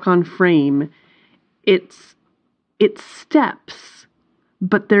of walk on frame, it's steps,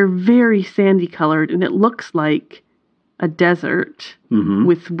 but they're very sandy colored, and it looks like a desert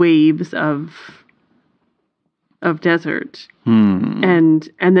with waves of desert.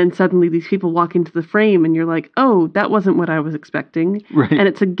 And then suddenly these people walk into the frame, and you're like, oh, that wasn't what I was expecting. Right. And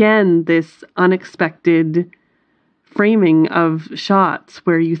it's again this unexpected framing of shots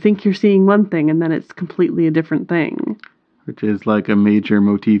where you think you're seeing one thing, and then it's completely a different thing. Which is a major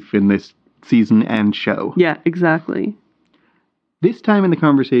motif in this season and show. Yeah, exactly. This time in the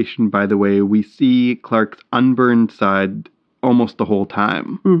conversation, by the way, we see Clark's unburned side almost the whole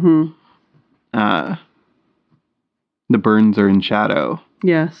time. Mm-hmm. The burns are in shadow.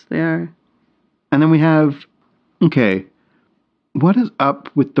 Yes, they are. And then we have, okay, what is up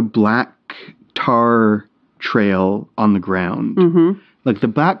with the black tar trail on the ground? Mm-hmm.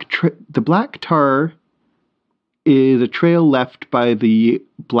 The black tar is a trail left by the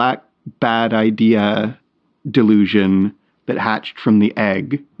black bad idea delusion that hatched from the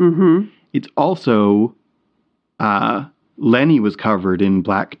egg. Mm-hmm. It's also Lenny was covered in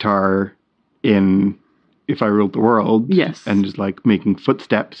black tar in if I ruled the world. Yes. And just like making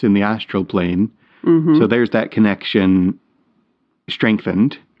footsteps in the astral plane. Mm-hmm. So there's that connection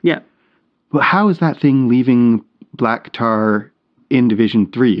strengthened. Yeah. But how is that thing leaving Black Tar in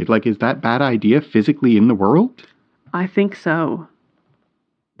Division 3? Like, is that bad idea physically in the world? I think so.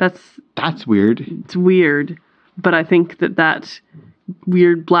 That's weird. It's weird. But I think that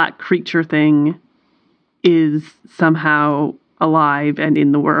weird black creature thing is somehow alive and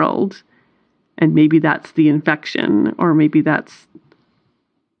in the world. And maybe that's the infection. Or maybe that's...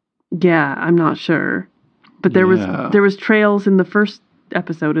 Yeah, I'm not sure. But there was trails in the first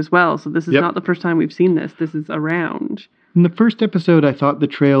episode as well. So this is not the first time we've seen this. This is around. In the first episode, I thought the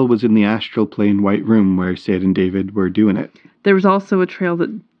trail was in the astral plane White Room where Sid and David were doing it. There was also a trail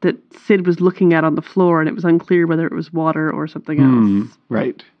that Sid was looking at on the floor, and it was unclear whether it was water or something else.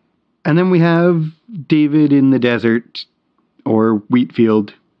 Right. And then we have David in the desert, or wheat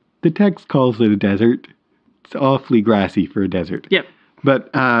field. The text calls it a desert. It's awfully grassy for a desert. Yep. But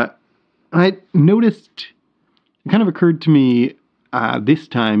I noticed, it kind of occurred to me this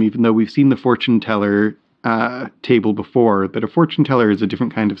time, even though we've seen the fortune teller table before, that a fortune teller is a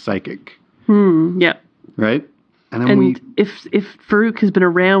different kind of psychic. Yep. Right? And then if Farouk has been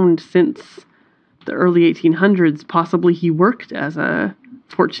around since the early 1800s, possibly he worked as a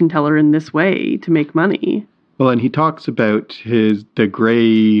fortune teller in this way to make money. Well, and he talks about the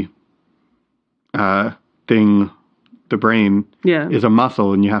gray thing, the brain, is a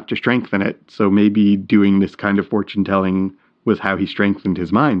muscle and you have to strengthen it. So maybe doing this kind of fortune telling was how he strengthened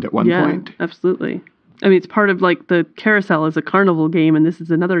his mind at one point. Yeah, absolutely. I mean, it's part of like the carousel is a carnival game, and this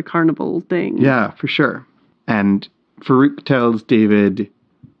is another carnival thing. Yeah, for sure. And Farouk tells David,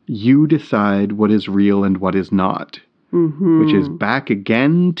 you decide what is real and what is not. Mm-hmm. Which is back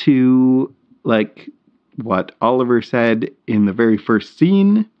again to like what Oliver said in the very first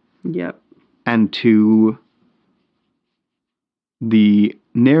scene. Yep. And to the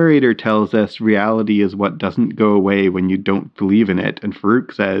narrator tells us reality is what doesn't go away when you don't believe in it. And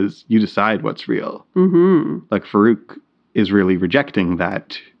Farouk says, you decide what's real. Mm-hmm. Like Farouk is really rejecting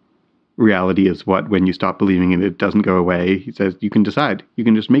that reality is what, when you stop believing in it, it doesn't go away. He says, you can decide. You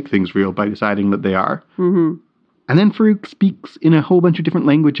can just make things real by deciding that they are. Mm-hmm. And then Farouk speaks in a whole bunch of different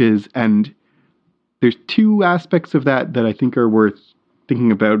languages. And there's two aspects of that I think are worth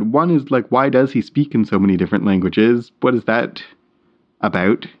thinking about. One is like, why does he speak in so many different languages? What is that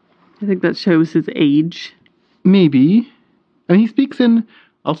about? I think that shows his age. Maybe. And he speaks in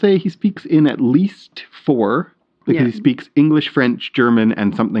at least 4, because he speaks English, French, German,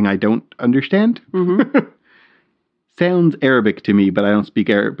 and something I don't understand. Mm-hmm. Sounds Arabic to me, but I don't speak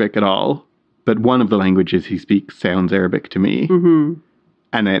Arabic at all. But one of the languages he speaks sounds Arabic to me. Mm-hmm.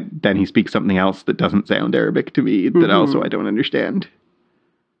 And then he speaks something else that doesn't sound Arabic to me, that also I don't understand.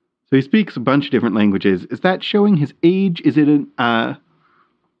 So he speaks a bunch of different languages. Is that showing his age? Is it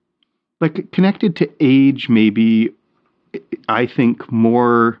like connected to age? Maybe I think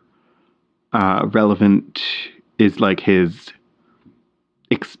more relevant is like his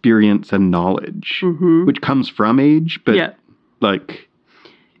experience and knowledge, which comes from age, but like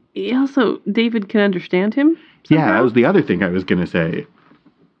David can understand him somehow? Yeah, that was the other thing I was gonna say.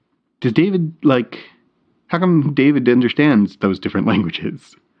 Does David how come David understands those different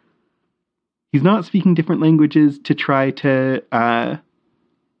languages? He's not speaking different languages to try to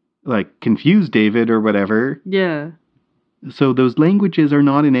confuse David or whatever. Yeah. So those languages are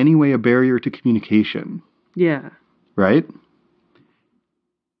not in any way a barrier to communication. Yeah. Right?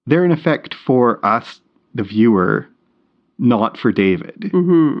 They're in effect for us, the viewer, not for David.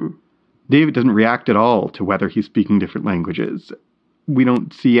 Mm-hmm. David doesn't react at all to whether he's speaking different languages. We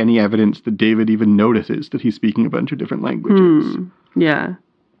don't see any evidence that David even notices that he's speaking a bunch of different languages. Yeah.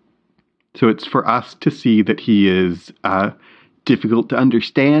 So it's for us to see that he is difficult to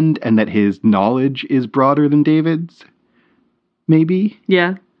understand and that his knowledge is broader than David's. Maybe?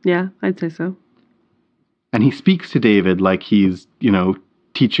 Yeah, I'd say so. And he speaks to David like he's,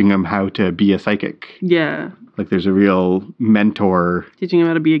 teaching him how to be a psychic. Yeah. Like there's a real mentor. Teaching him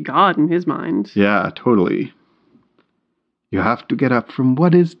how to be a god in his mind. Yeah, totally. You have to get up from,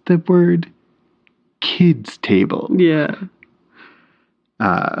 what is the word? Kids' table. Yeah.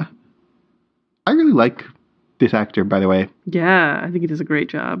 I really like this actor, by the way. Yeah, I think he does a great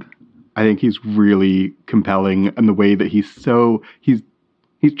job. I think he's really compelling, and the way that he's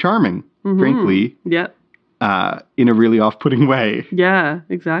charming, frankly. Yeah. In a really off-putting way. Yeah,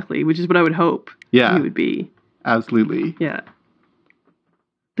 exactly. Which is what I would hope he would be. Absolutely. Yeah.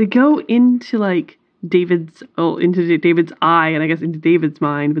 They go into David's eye, and I guess into David's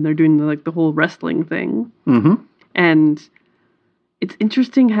mind when they're doing the whole wrestling thing. Mm-hmm. And it's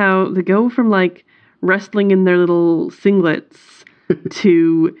interesting how they go from wrestling in their little singlets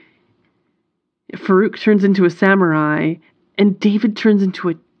to Farouk turns into a samurai and David turns into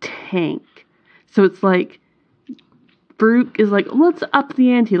a tank. So it's like Farouk is like, let's up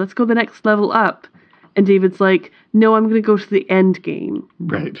the ante. Let's go the next level up. And David's like, no, I'm going to go to the end game.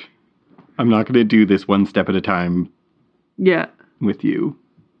 Right. I'm not going to do this one step at a time. Yeah. With you.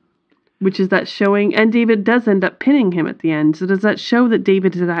 Which is that showing, and David does end up pinning him at the end. So does that show that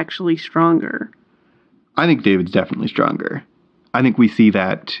David is actually stronger? I think David's definitely stronger. I think we see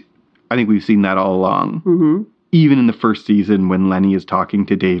that. I think we've seen that all along. Mm-hmm. Even in the first season when Lenny is talking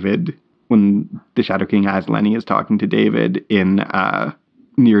to David, when the Shadow King as Lenny is talking to David in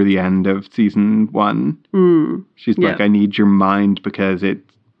near the end of season 1. She's like, I need your mind because it's,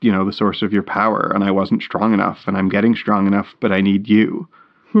 the source of your power, and I wasn't strong enough, and I'm getting strong enough, but I need you.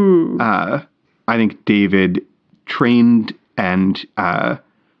 I think David trained and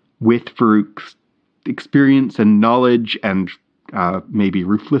with Farouk's experience and knowledge and maybe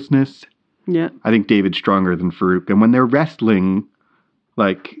ruthlessness. Yeah. I think David's stronger than Farouk. And when they're wrestling,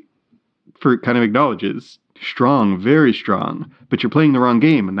 like, Farouk kind of acknowledges, strong, very strong, but you're playing the wrong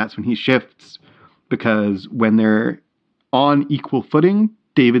game, and that's when he shifts. Because when they're on equal footing,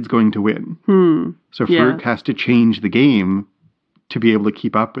 David's going to win. So Farouk has to change the game to be able to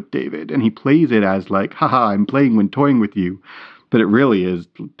keep up with David. And he plays it as like, haha, I'm playing when toying with you. But it really is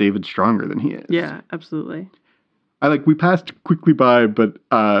David's stronger than he is. Yeah, absolutely. We passed quickly by, but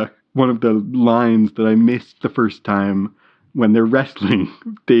one of the lines that I missed the first time when they're wrestling,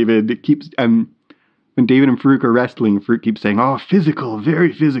 David keeps, when David and Farouk are wrestling, Farouk keeps saying, oh, physical,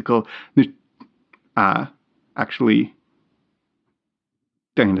 very physical. Actually,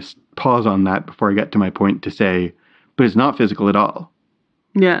 I'm going to pause on that before I get to my point to say, but it's not physical at all.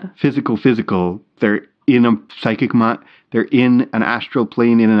 Yeah. Physical. They're in a psychic mind. They're in an astral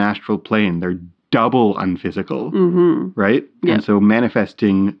plane They're double unphysical, right? Yeah. And so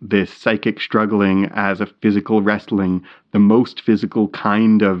manifesting this psychic struggling as a physical wrestling, the most physical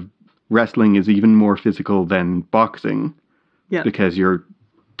kind of wrestling is even more physical than boxing. Yeah. Because you're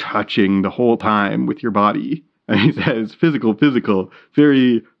touching the whole time with your body. And he says, physical,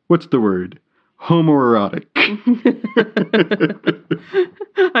 very, what's the word? Homoerotic.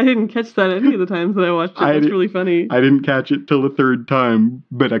 I didn't catch that any of the times that I watched it. That's really funny. I didn't catch it till the third time,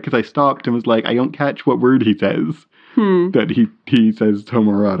 but because I stopped and was like, I don't catch what word he says. That he says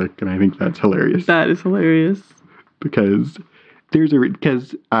homoerotic, and I think that's hilarious. That is hilarious. Because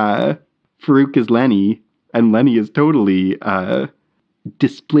Farouk is Lenny, and Lenny is totally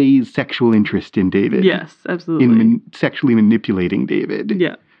displays sexual interest in David. Yes, absolutely. In sexually manipulating David.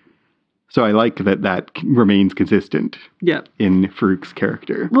 Yeah. So I like that remains consistent. Yeah. In Farouk's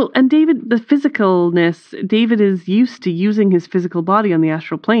character. Well, and David, the physicalness, David is used to using his physical body on the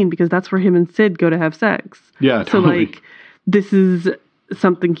astral plane because that's where him and Sid go to have sex. Yeah, totally. So, this is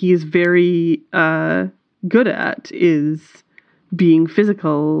something he is very good at, is being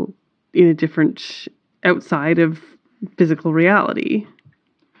physical in a different, outside of physical reality.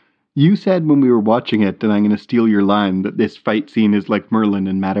 You said when we were watching it, and I'm going to steal your line, that this fight scene is like Merlin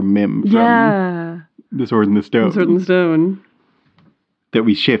and Madame Mim from The Sword and the Stone. The Sword and the Stone. That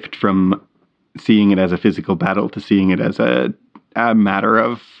we shift from seeing it as a physical battle to seeing it as a matter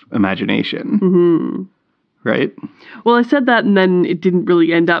of imagination. Right? Well, I said that, and then it didn't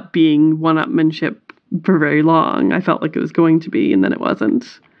really end up being one-upmanship for very long. I felt like it was going to be, and then it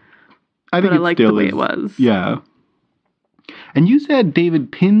wasn't. I liked the way it was. Yeah. And you said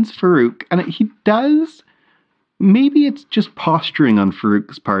David pins Farouk, and he does. Maybe it's just posturing on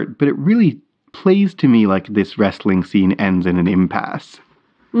Farouk's part, but it really plays to me like this wrestling scene ends in an impasse.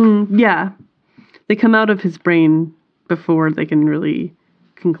 Yeah. They come out of his brain before they can really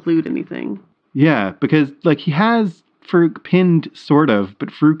conclude anything. Yeah, because he has Farouk pinned, sort of, but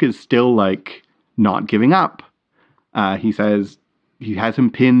Farouk is still not giving up. He says he has him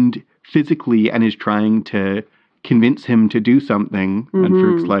pinned physically and is trying to convince him to do something, and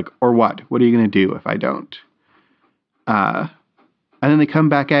Farouk's like, or what? What are you going to do if I don't? And then they come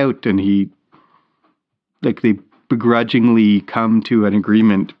back out, and they begrudgingly come to an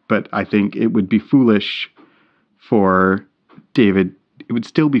agreement, but I think it would be foolish for David. It would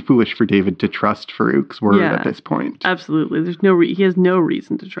still be foolish for David to trust Farouk's word at this point. Absolutely. He has no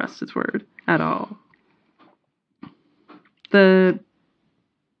reason to trust his word at all. The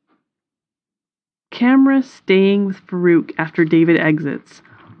camera staying with Farouk after David exits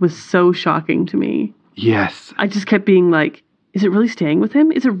was so shocking to me. Yes. I just kept being like, is it really staying with him?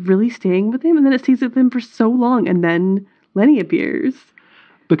 Is it really staying with him? And then it stays with him for so long, and then Lenny appears.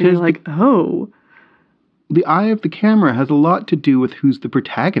 Because the eye of the camera has a lot to do with who's the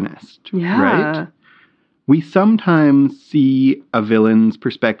protagonist. Yeah. Right? we sometimes see a villain's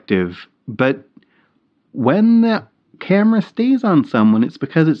perspective, but when the camera stays on someone, it's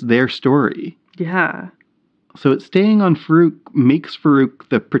because it's their story. Yeah. So it's staying on Farouk makes Farouk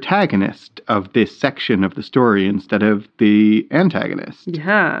the protagonist of this section of the story instead of the antagonist.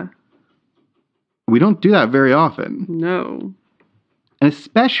 Yeah. We don't do that very often. No. And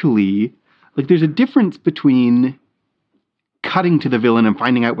especially, like, there's a difference between cutting to the villain and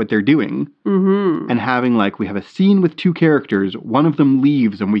finding out what they're doing and having, like, we have a scene with two characters, one of them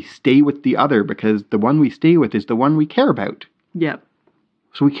leaves and we stay with the other because the one we stay with is the one we care about. Yep.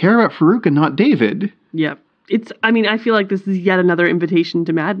 So we care about Farouk and not David. Yep. I feel like this is yet another invitation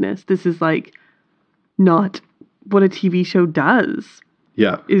to madness. This is, like, not what a TV show does.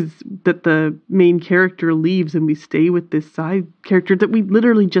 Yeah. Is that the main character leaves and we stay with this side character that we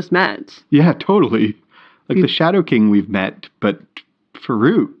literally just met. Yeah, totally. Like the Shadow King we've met, but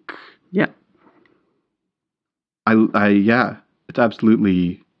Farouk. Yeah. Yeah, it's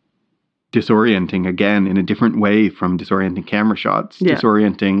absolutely disorienting again in a different way from disorienting camera shots. Yeah.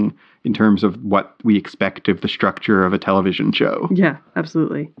 Disorienting in terms of what we expect of the structure of a television show. Yeah,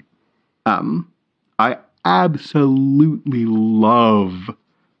 absolutely. I absolutely love,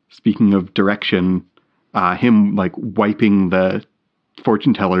 speaking of direction, him like wiping the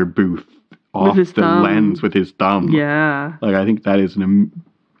fortune teller booth off the lens with his thumb. Yeah. Like, I think that is a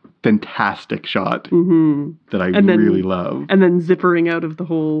fantastic shot that I really love. And then zippering out of the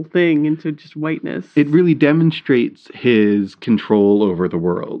whole thing into just whiteness. It really demonstrates his control over the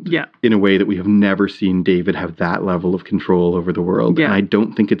world. Yeah. In a way that we have never seen David have that level of control over the world. Yeah. And I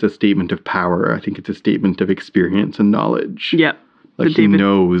don't think it's a statement of power. I think it's a statement of experience and knowledge. Yeah. Like, he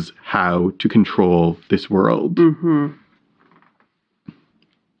knows how to control this world.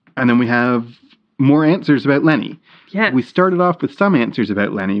 And then we have more answers about Lenny. Yes. We started off with some answers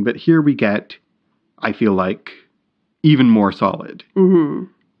about Lenny, but here we get, I feel like, even more solid.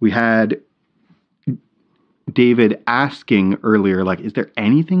 We had David asking earlier, like, is there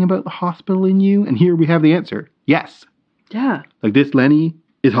anything about the hospital in you? And here we have the answer. Yes. Yeah. Like, this Lenny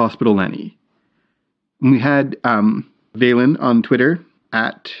is Hospital Lenny. And we had Valen on Twitter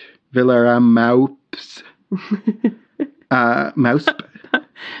at Villaramaups. Mouse.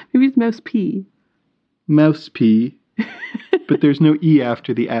 Maybe it's Mouse P. Mouse P. But there's no E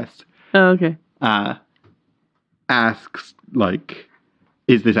after the S. Oh, okay. Asks, like,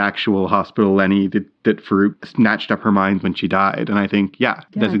 is this actual Hospital Lenny that Farouk snatched up her mind when she died? And I think,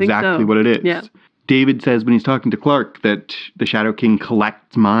 that's exactly what it is. Yeah. David says when he's talking to Clark that the Shadow King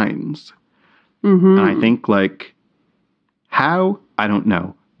collects minds. And I think, like, how? I don't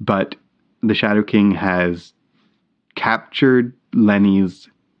know. But the Shadow King has captured Lenny's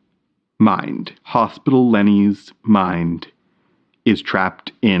mind. Hospital Lenny's mind is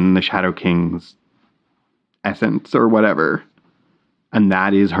trapped in the Shadow King's essence or whatever. And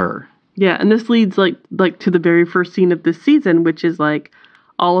that is her. Yeah, and this leads like to the very first scene of this season, which is like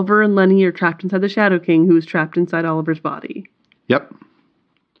Oliver and Lenny are trapped inside the Shadow King, who is trapped inside Oliver's body. Yep.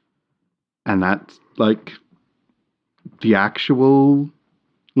 And that's like the actual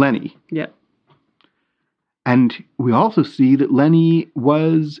Lenny. Yeah. And we also see that Lenny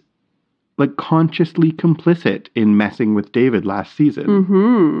was, like, consciously complicit in messing with David last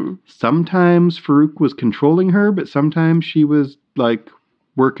season. Sometimes Farouk was controlling her, but sometimes she was, like,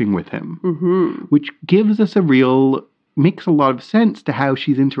 working with him. Which gives us makes a lot of sense to how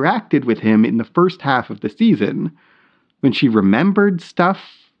she's interacted with him in the first half of the season. When she remembered stuff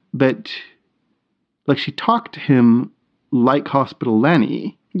that, like, she talked to him like Hospital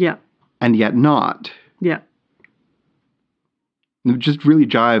Lenny. Yeah. And yet not. Yeah. It just really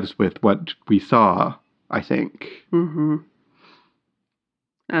jives with what we saw, I think.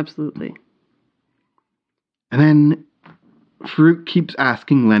 Absolutely. And then Farouk keeps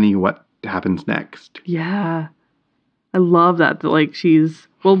asking Lenny what happens next. Yeah. I love that. Like, she's,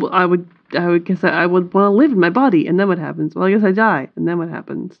 well, I would guess I would want to live in my body, and then what happens? Well, I guess I die, and then what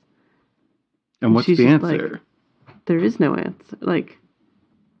happens? And what's the answer? Like, there is no answer. Like,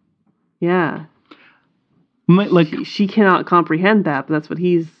 yeah. Like, she cannot comprehend that, but that's what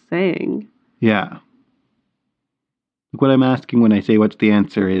he's saying. Yeah. What I'm asking when I say what's the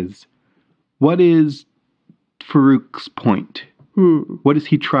answer is, what is Farouk's point?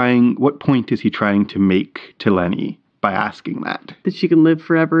 What point is he trying to make to Lenny by asking that? That she can live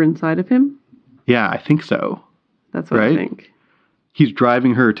forever inside of him? Yeah, I think so. That's what I think. He's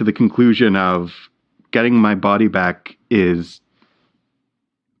driving her to the conclusion of getting my body back is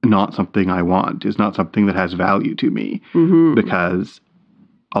not something I want, is not something that has value to me, because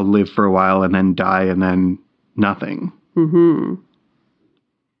I'll live for a while and then die and then nothing.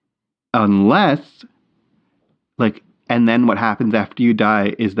 Unless like, and then what happens after you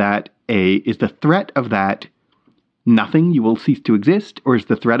die is the threat of that nothing, you will cease to exist, or is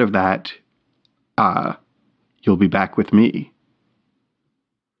the threat of that you'll be back with me?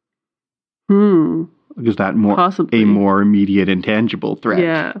 Is that Possibly a more immediate and tangible threat?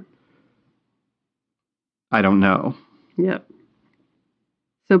 Yeah. I don't know. Yep.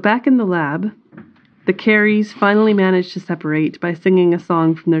 So back in the lab, the Carries finally manage to separate by singing a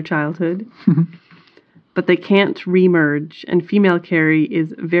song from their childhood. But they can't re-merge, and female Carrie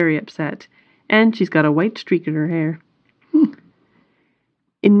is very upset, and she's got a white streak in her hair.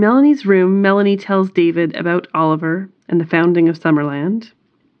 In Melanie's room, Melanie tells David about Oliver and the founding of Summerland,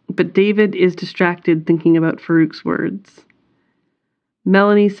 but David is distracted thinking about Farouk's words.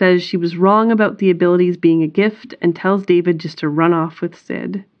 Melanie says she was wrong about the abilities being a gift and tells David just to run off with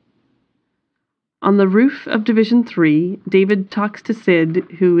Sid. On the roof of Division 3, David talks to Sid,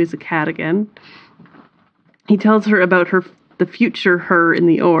 who is a cat again. He tells her about the future her in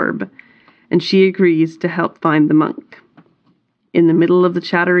the orb, and she agrees to help find the monk. In the middle of the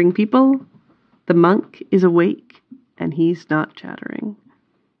chattering people, the monk is awake, and he's not chattering.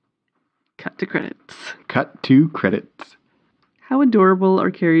 Cut to credits. Cut to credits. How adorable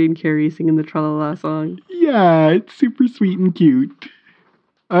are Carrie and Carrie singing the Tra-La-La song? Yeah, it's super sweet and cute.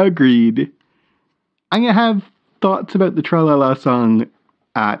 Agreed. I'm going to have thoughts about the Tra-La-La song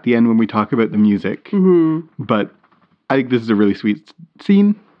at the end when we talk about the music. But I think this is a really sweet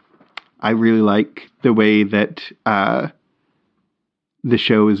scene. I really like the way that the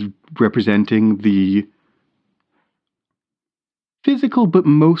show is representing the physical but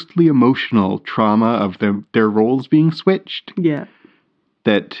mostly emotional trauma of their roles being switched. Yeah.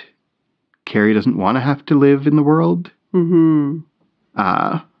 That Carrie doesn't want to have to live in the world.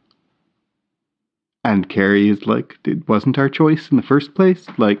 And Carrie is like, it wasn't our choice in the first place.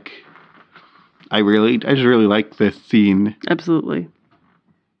 Like, I just really like this scene. Absolutely.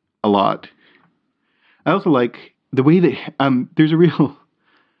 A lot. I also like the way that there's a real.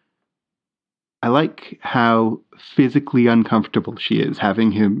 I like how physically uncomfortable she is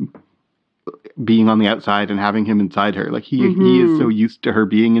having him being on the outside and having him inside her. Like he is so used to her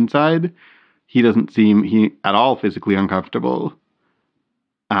being inside, he doesn't seem at all physically uncomfortable.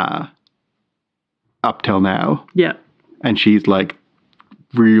 Up till now. Yeah. And she's like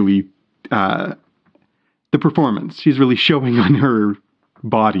really the performance. She's really showing on her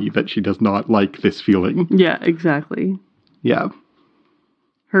body that she does not like this feeling. Yeah, exactly. Yeah.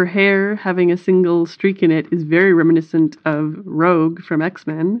 Her hair, having a single streak in it, is very reminiscent of Rogue from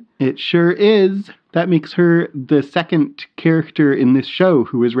X-Men. It sure is. That makes her the second character in this show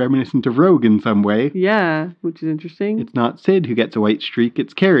who is reminiscent of Rogue in some way. Yeah, which is interesting. It's not Sid who gets a white streak,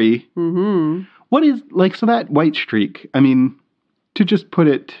 it's Carrie. What is, like, so that white streak, I mean, to just put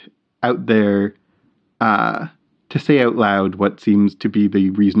it out there, to say out loud what seems to be the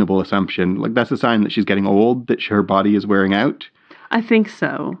reasonable assumption, like, that's a sign that she's getting old, that her body is wearing out. I think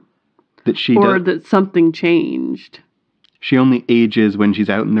so. That she that something changed. She only ages when she's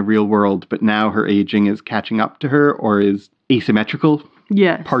out in the real world, but now her aging is catching up to her, or is asymmetrical.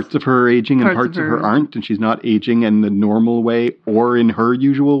 Yes. Parts of her are aging and parts of her aren't, and she's not aging in the normal way or in her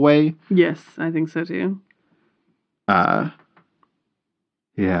usual way. Yes, I think so too. Yeah.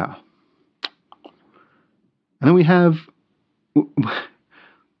 And then we have, what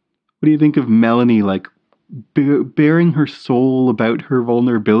do you think of Melanie, like, bearing her soul about her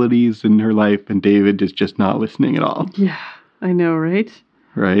vulnerabilities in her life, and David is just not listening at all? Yeah, I know, right?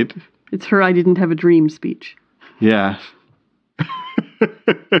 Right? It's her I didn't have a dream speech. Yeah.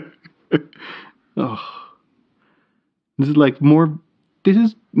 Oh. This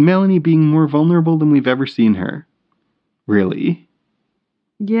is Melanie being more vulnerable than we've ever seen her. Really.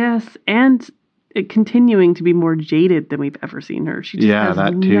 Yes, and continuing to be more jaded than we've ever seen her. She just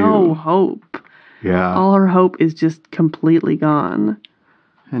has no hope. Yeah. All her hope is just completely gone.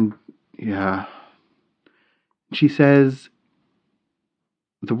 And, yeah. She says,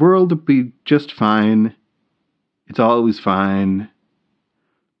 the world will be just fine. It's always fine.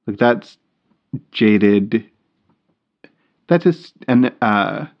 Like, that's jaded. That's a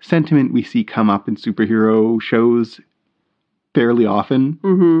sentiment we see come up in superhero shows fairly often.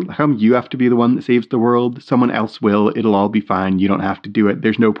 Like, how you have to be the one that saves the world? Someone else will. It'll all be fine. You don't have to do it.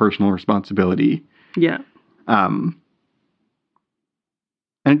 There's no personal responsibility. Yeah. And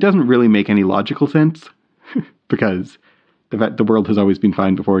it doesn't really make any logical sense because the fact the world has always been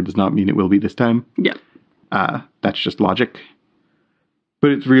fine before does not mean it will be this time. Yeah. That's just logic.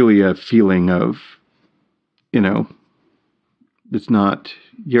 But it's really a feeling of, it's not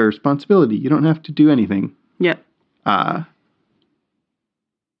your responsibility. You don't have to do anything. Yeah.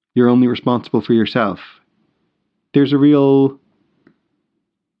 You're only responsible for yourself. there's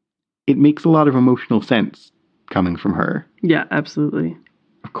it makes a lot of emotional sense coming from her. Yeah, absolutely.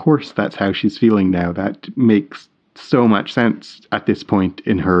 Of course, that's how she's feeling now. That makes so much sense at this point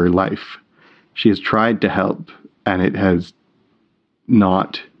in her life. She has tried to help, and it has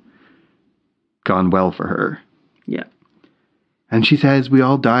not gone well for her. Yeah. And she says, we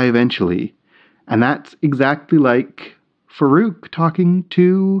all die eventually. And that's exactly like Farouk talking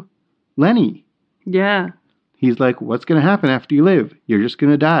to Lenny. Yeah. He's like, what's going to happen after you live? You're just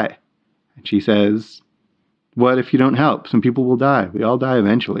going to die. And she says, what if you don't help? Some people will die. We all die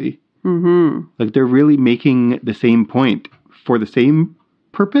eventually. Mm-hmm. Like, they're really making the same point for the same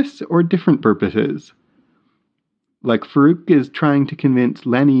purpose or different purposes. Like, Farouk is trying to convince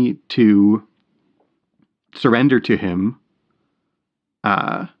Lenny to surrender to him.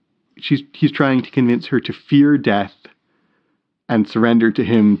 He's trying to convince her to fear death and surrender to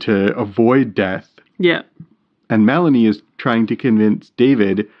him to avoid death. Yeah. And Melanie is trying to convince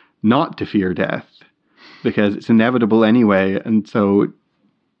David not to fear death because it's inevitable anyway. And so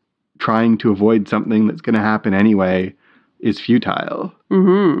trying to avoid something that's going to happen anyway is futile.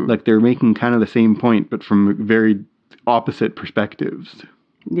 Mm-hmm. Like, they're making kind of the same point, but from very opposite perspectives.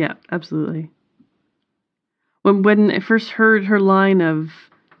 Yeah, absolutely. When I first heard her line of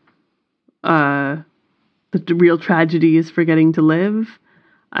the real tragedy is forgetting to live,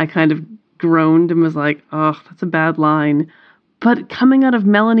 I kind of groaned and was like, oh, that's a bad line. But coming out of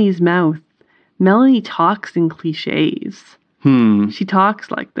Melanie's mouth, Melanie talks in cliches. She talks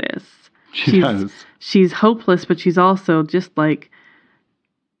like this. She does. She's hopeless, but she's also just like,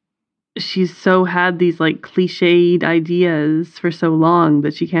 she's so had these like cliched ideas for so long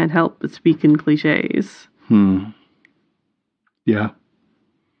that she can't help but speak in cliches. Yeah.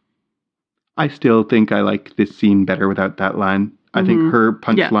 I still think I like this scene better without that line. I think her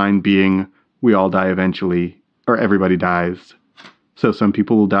punchline being, we all die eventually, or everybody dies. So some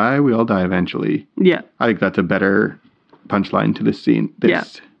people will die, we all die eventually. Yeah. I think that's a better punchline to this scene,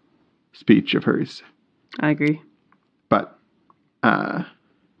 this speech of hers. I agree. But, so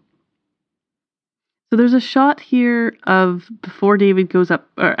there's a shot here of before David goes up,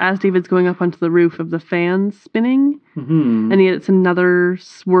 or as David's going up onto the roof, of the fans spinning. And yet it's another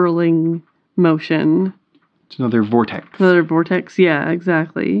swirling motion. It's another vortex. Another vortex, yeah,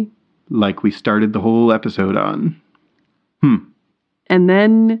 exactly. Like we started the whole episode on. And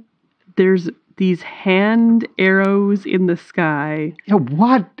then there's these hand arrows in the sky. Yeah,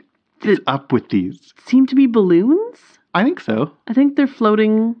 what is up with these? Seem to be balloons? I think so. I think they're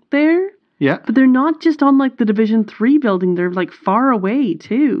floating there. Yeah. But they're not just on like the Division 3 building, they're like far away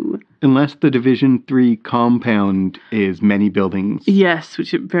too. Unless the Division 3 compound is many buildings. Yes,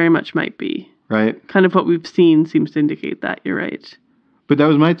 which it very much might be. Right? Kind of what we've seen seems to indicate that, you're right. But that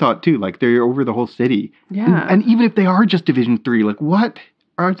was my thought too, like they're over the whole city. Yeah. And even if they are just Division 3, like what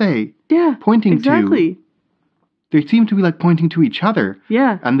are they pointing exactly. to? They seem to be like pointing to each other.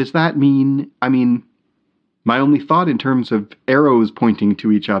 Yeah. And does that mean, my only thought in terms of arrows pointing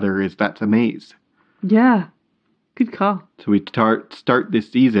to each other is that's a maze. Yeah. Good call. So we start this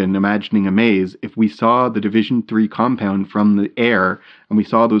season imagining a maze. If we saw the Division 3 compound from the air and we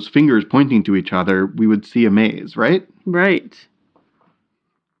saw those fingers pointing to each other, we would see a maze, right? Right.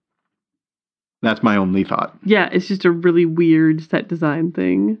 That's my only thought. Yeah, it's just a really weird set design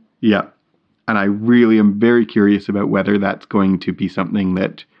thing. Yeah. And I really am very curious about whether that's going to be something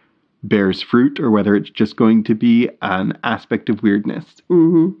that bears fruit or whether it's just going to be an aspect of weirdness.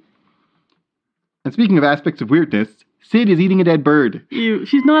 Mm-hmm. And speaking of aspects of weirdness, Sid is eating a dead bird. Ew.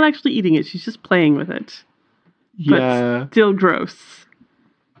 She's not actually eating it. She's just playing with it. Yeah. But still gross.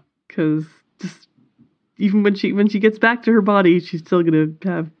 Because just even when she gets back to her body, she's still going to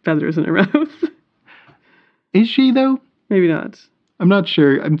have feathers in her mouth. Is she, though? Maybe not. I'm not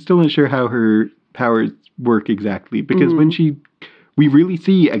sure. I'm still not sure how her powers work exactly. Because when we really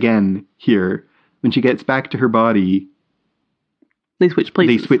see again here, when she gets back to her body, they switch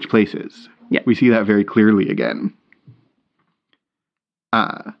places. Yeah. We see that very clearly again.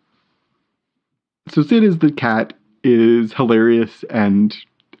 So Sid as the cat is hilarious and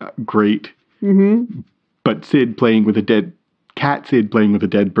great. Mm-hmm. But Sid playing with a dead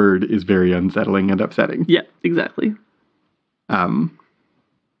bird is very unsettling and upsetting. Yeah, exactly. I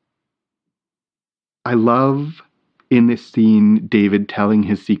love in this scene David telling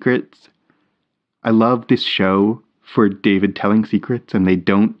his secrets. I love this show for David telling secrets and they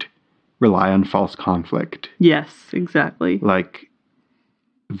don't rely on false conflict. Yes, exactly. Like,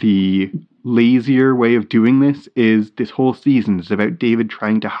 the lazier way of doing this is this whole season is about David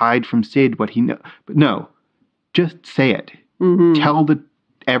trying to hide from Sid what he knows. But no, just say it. Mm-hmm.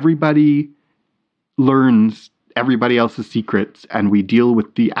 Everybody learns everybody else's secrets and we deal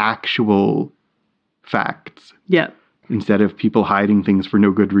with the actual facts Yeah. instead of people hiding things for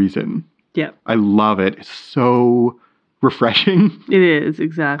no good reason. Yeah. I love it. It's so refreshing. It is,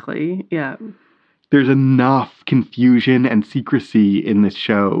 exactly. Yeah. There's enough confusion and secrecy in this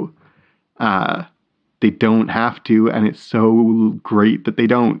show. They don't have to, and it's so great that they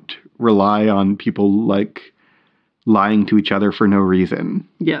don't rely on people like lying to each other for no reason.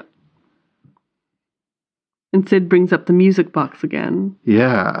 Yeah. And Sid brings up the music box again.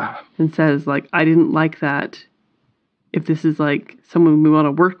 Yeah. And says, like, I didn't like that. If this is, like, someone we want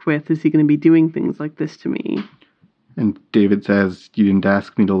to work with, is he going to be doing things like this to me? And David says, you didn't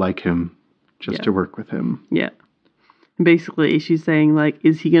ask me to like him, just to work with him. Yeah. And basically, she's saying, like,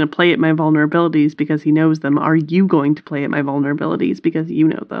 is he going to play at my vulnerabilities because he knows them? Are you going to play at my vulnerabilities because you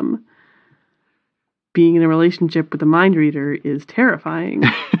know them? Being in a relationship with a mind reader is terrifying.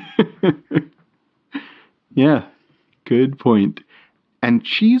 Yeah, good point. And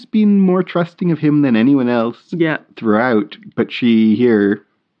she's been more trusting of him than anyone else throughout. But she here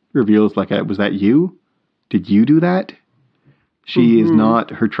reveals, like, was that you? Did you do that? She is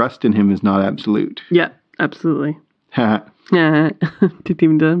not, her trust in him is not absolute. Yeah, absolutely. Didn't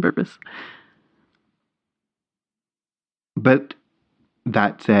even do that on purpose. But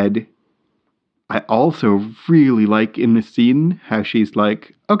that said, I also really like in this scene how she's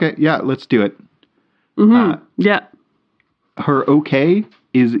like, okay, yeah, let's do it. Yeah. Her okay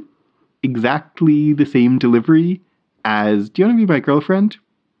is exactly the same delivery as, do you want to be my girlfriend?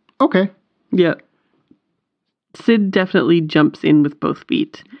 Okay. Yeah. Sid definitely jumps in with both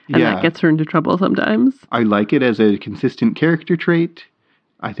feet, and that gets her into trouble sometimes. I like it as a consistent character trait.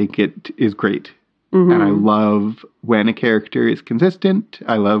 I think it is great. And I love when a character is consistent.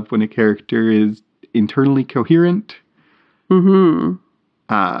 I love when a character is internally coherent. And,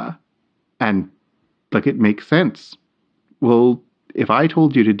 like, it makes sense. Well, if I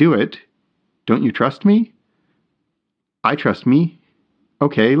told you to do it, don't you trust me? I trust me.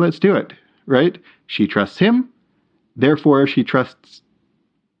 Okay, let's do it, right? She trusts him. Therefore, she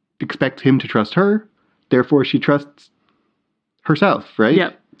expects him to trust her. Therefore, she trusts herself, right?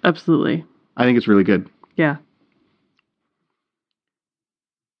 Yep, absolutely. I think it's really good. Yeah.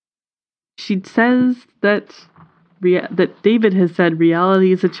 She says that that David has said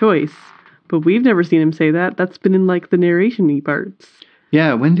reality is a choice, but we've never seen him say that. That's been in, like, the narration-y parts.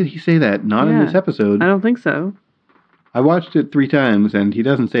 Yeah, when did he say that? Not in this episode. I don't think so. I watched it 3 times, and he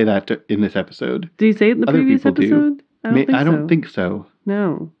doesn't say that in this episode. Did he say it in the Other previous episode? I don't think so.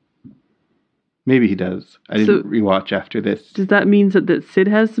 No. Maybe he does. I didn't rewatch after this. Does that mean that Sid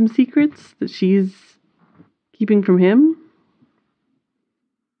has some secrets that she's keeping from him?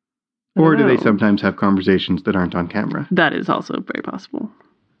 Or do they sometimes have conversations that aren't on camera? That is also very possible.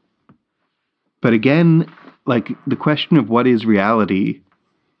 But again, like, the question of what is reality,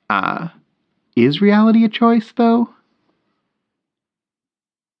 is reality a choice, though?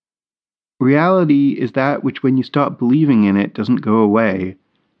 Reality is that which, when you stop believing in it, doesn't go away,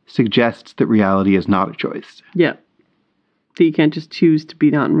 suggests that reality is not a choice. Yeah. That you can't just choose to be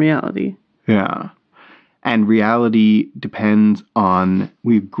not in reality. Yeah. And reality depends on,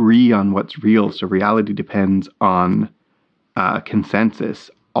 we agree on what's real, so reality depends on consensus.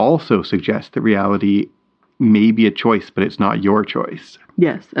 Also suggests that reality may be a choice, but it's not your choice.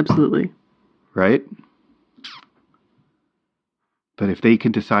 Yes, absolutely. Right? But if they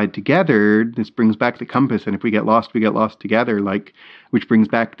can decide together, this brings back the compass, and if we get lost together, like, which brings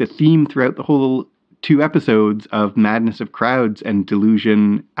back the theme throughout the whole 2 episodes of madness of crowds and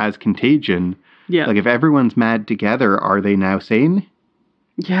delusion as contagion. Yeah. Like, if everyone's mad together, are they now sane?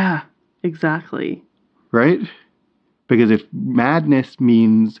 Yeah, exactly. Right? Because if madness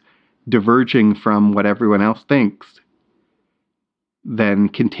means diverging from what everyone else thinks, then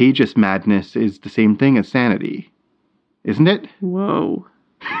contagious madness is the same thing as sanity. Isn't it? Whoa.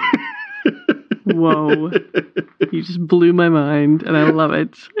 Whoa. You just blew my mind, and I love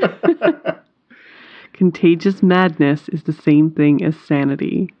it. Contagious madness is the same thing as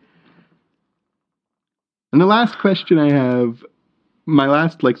sanity. And the last question I have, my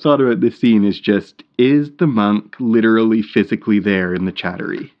last thought about this scene is just, is the monk literally physically there in the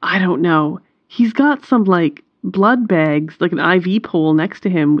chattery? I don't know. He's got some blood bags, like an IV pole next to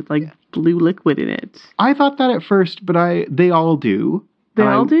him with blue liquid in it. I thought that at first, but they all do. They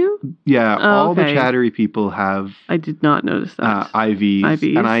all do? Yeah, all the chattery people have. I did not notice that.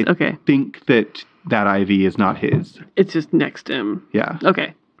 IVs. And I think that IV is not his. It's just next to him. Yeah.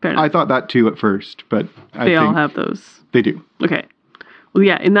 Okay. Fair enough. I thought that too at first, but I think all have those. They do. Okay. Well,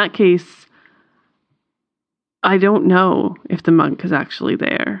 yeah, in that case, I don't know if the monk is actually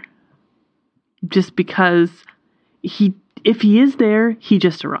there. Just because if he is there, he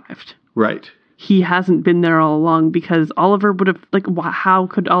just arrived. Right. He hasn't been there all along because Oliver would have, like, how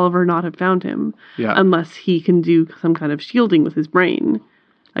could Oliver not have found him? Yeah. Unless he can do some kind of shielding with his brain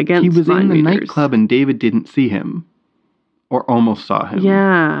against He was in the mind readers. nightclub and David didn't see him. Or almost saw him.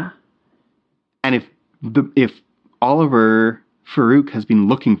 Yeah. And if Oliver Farouk has been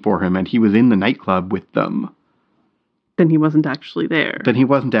looking for him and he was in the nightclub with them, then he wasn't actually there.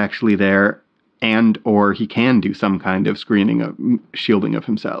 And or he can do some kind of shielding of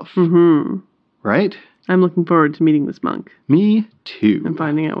himself. Mm-hmm. Right? I'm looking forward to meeting this monk. Me too. And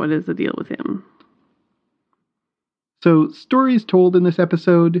finding out what is the deal with him. So, stories told in this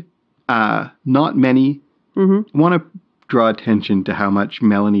episode, not many. Mm-hmm. I want to draw attention to how much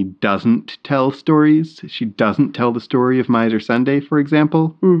Melanie doesn't tell stories. She doesn't tell the story of Miser Sunday, for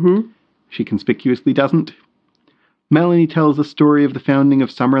example. Mm-hmm. She conspicuously doesn't. Melanie tells the story of the founding of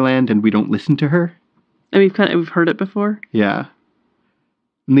Summerland, and we don't listen to her. And we've heard it before. Yeah.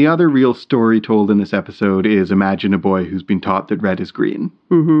 And the other real story told in this episode is Imagine a Boy Who's Been Taught That Red is Green.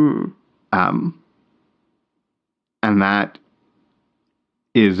 Mm-hmm. And that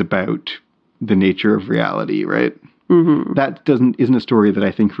is about the nature of reality, right? Mm-hmm. That isn't a story that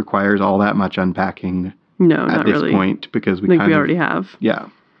I think requires all that much unpacking. No, at not this really. point, because we already have. Yeah.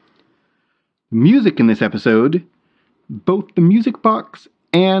 Music in this episode, both the music box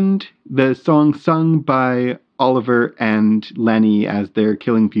and the song sung by Oliver and Lenny as they're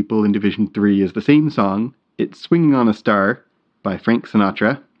killing people in Division 3 is the same song. It's Swinging on a Star by Frank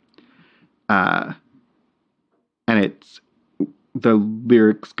Sinatra. And the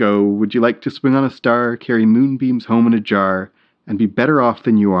lyrics go, would you like to swing on a star, carry moonbeams home in a jar, and be better off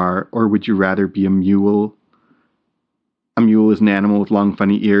than you are, or would you rather be a mule? A mule is an animal with long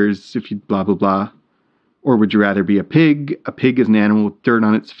funny ears, if you blah blah blah. Or would you rather be a pig? A pig is an animal with dirt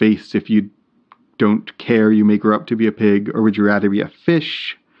on its face. If you don't care, you may grow up to be a pig. Or would you rather be a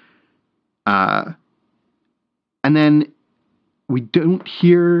fish? And then we don't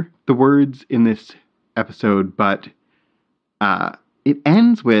hear the words in this episode, but it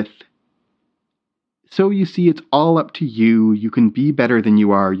ends with, so you see, it's all up to you. You can be better than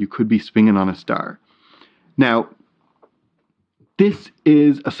you are. You could be swinging on a star. Now, this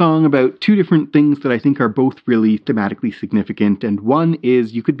is a song about two different things that I think are both really thematically significant. And one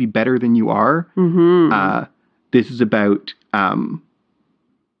is you could be better than you are. Mm-hmm. This is about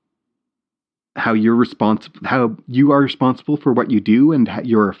how you are responsible for what you do and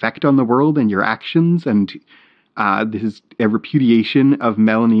your effect on the world and your actions. And this is a repudiation of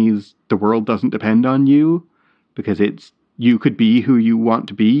Melanie's "the world doesn't depend on you," because you could be who you want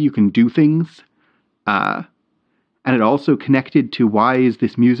to be. You can do things. And it also connected to, why is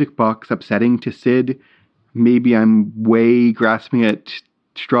this music box upsetting to Sid? Maybe I'm way grasping at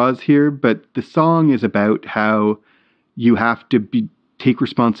straws here, but the song is about how you have to take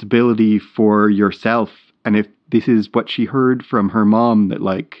responsibility for yourself. And if this is what she heard from her mom, that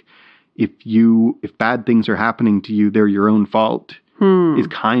like, if bad things are happening to you, they're your own fault, is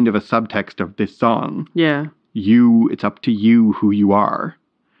kind of a subtext of this song. Yeah. It's up to you who you are.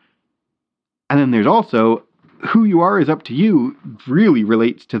 And then there's also, who you are is up to you really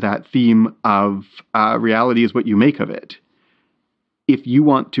relates to that theme of reality is what you make of it. If you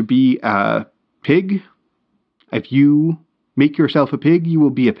want to be a pig, if you make yourself a pig, you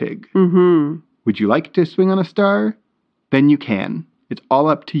will be a pig. Mm-hmm. Would you like to swing on a star? Then you can. It's all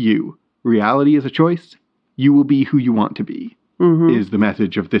up to you. Reality is a choice. You will be who you want to be, is the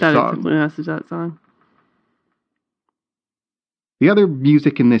message of this song. That is the message of that song. The other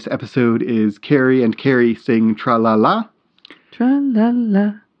music in this episode is Carrie and Carrie sing Tra-la-la.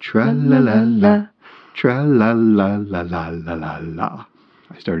 Tra-la-la. Tra-la-la-la. Tra-la-la-la-la-la-la-la.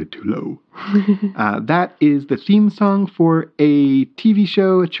 I started too low. That is the theme song for a TV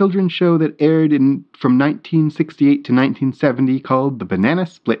show, a children's show that aired from 1968 to 1970 called The Banana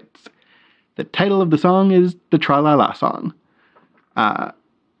Splits. The title of the song is the Tra-la-la song.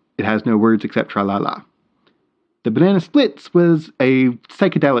 It has no words except Tra-la-la. The Banana Splits was a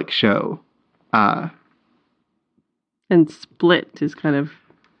psychedelic show. And Split is kind of...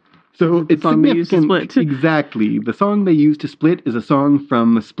 So it's song they used to split. Exactly. The song they used to split is a song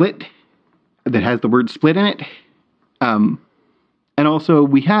from Split that has the word split in it. And also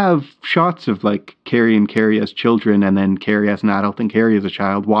we have shots of like Carrie and Carrie as children, and then Carrie as an adult and Carrie as a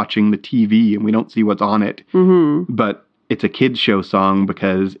child watching the TV, and we don't see what's on it. Mm-hmm. But it's a kids show song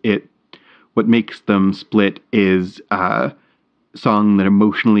because what makes them split is a song that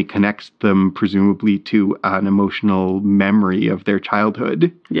emotionally connects them, presumably to an emotional memory of their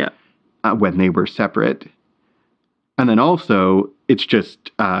childhood. Yeah. When they were separate. And then also, it's just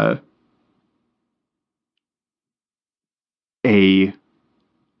a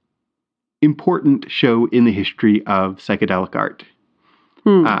important show in the history of psychedelic art.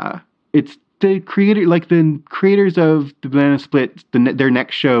 It's the creators of the Banana Split. Their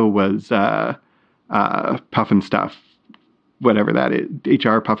next show was Puffin Stuff, whatever that is,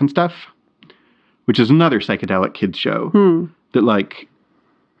 HR Puffin Stuff, which is another psychedelic kids show that like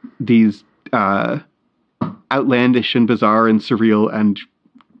these outlandish and bizarre and surreal and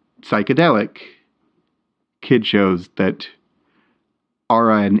psychedelic kid shows that are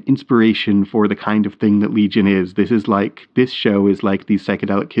an inspiration for the kind of thing that Legion is. This show is like these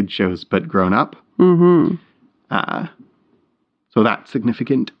psychedelic kid shows, but grown up. So that's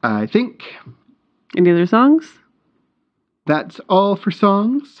significant, I think. Any other songs? That's all for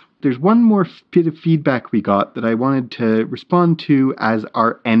songs. There's one more bit of feedback we got that I wanted to respond to as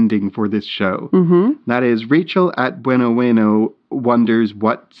our ending for this show. That is Rachel at Bueno Bueno wonders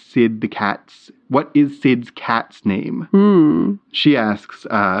what is Sid's cat's name? She asks,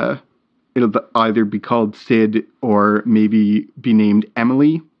 it'll either be called Sid or maybe be named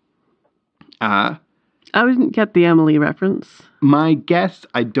Emily. I didn't get the Emily reference. My guess,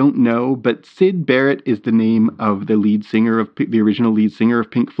 I don't know, but Syd Barrett is the name of the original lead singer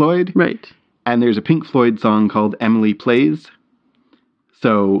of Pink Floyd. Right. And there's a Pink Floyd song called Emily Plays.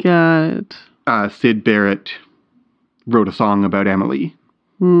 So, got it. Syd Barrett wrote a song about Emily.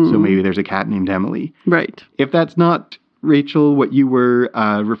 So maybe there's a cat named Emily. Right. If that's not, Rachel, what you were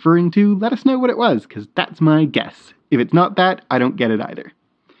referring to, let us know what it was, because that's my guess. If it's not that, I don't get it either.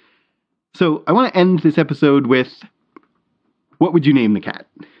 So I want to end this episode with, what would you name the cat?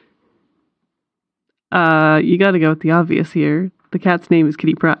 You got to go with the obvious here. The cat's name is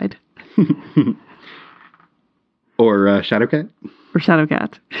Kitty Pryde. Or Shadowcat? Or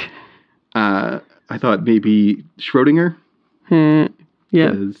Shadowcat. I thought maybe Schrodinger. Yeah.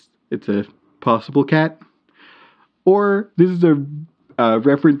 Because it's a possible cat. Or this is a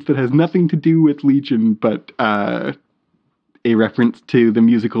reference that has nothing to do with Legion, but a reference to the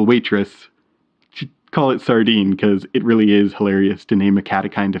musical Waitress. Call it Sardine, because it really is hilarious to name a cat a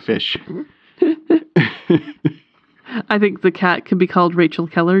kind of fish. I think the cat could be called Rachel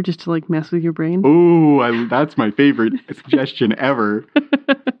Keller, just to like mess with your brain. Oh, that's my favorite suggestion ever.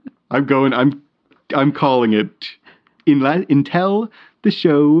 I'm calling it. Until the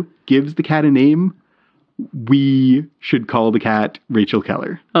show gives the cat a name, we should call the cat Rachel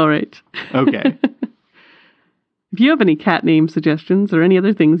Keller. All right. Okay. If you have any cat name suggestions or any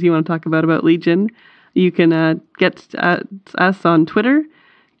other things you want to talk about Legion, you can get us on Twitter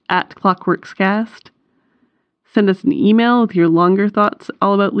at ClockworksCast. Send us an email with your longer thoughts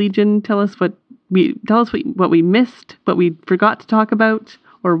all about Legion. Tell us what we missed, what we forgot to talk about,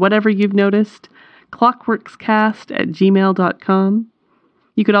 or whatever you've noticed. clockworkscast@gmail.com.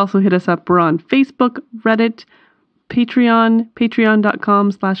 You could also hit us up. We're on Facebook, Reddit, Patreon,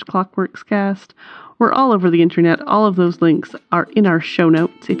 patreon.com/clockworkscast. We're all over the internet. All of those links are in our show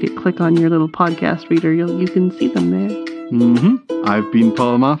notes. If you click on your little podcast reader, you can see them there. I've been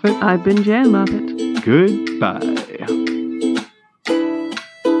Paul Moffat. I've been Jan Moffat. Goodbye.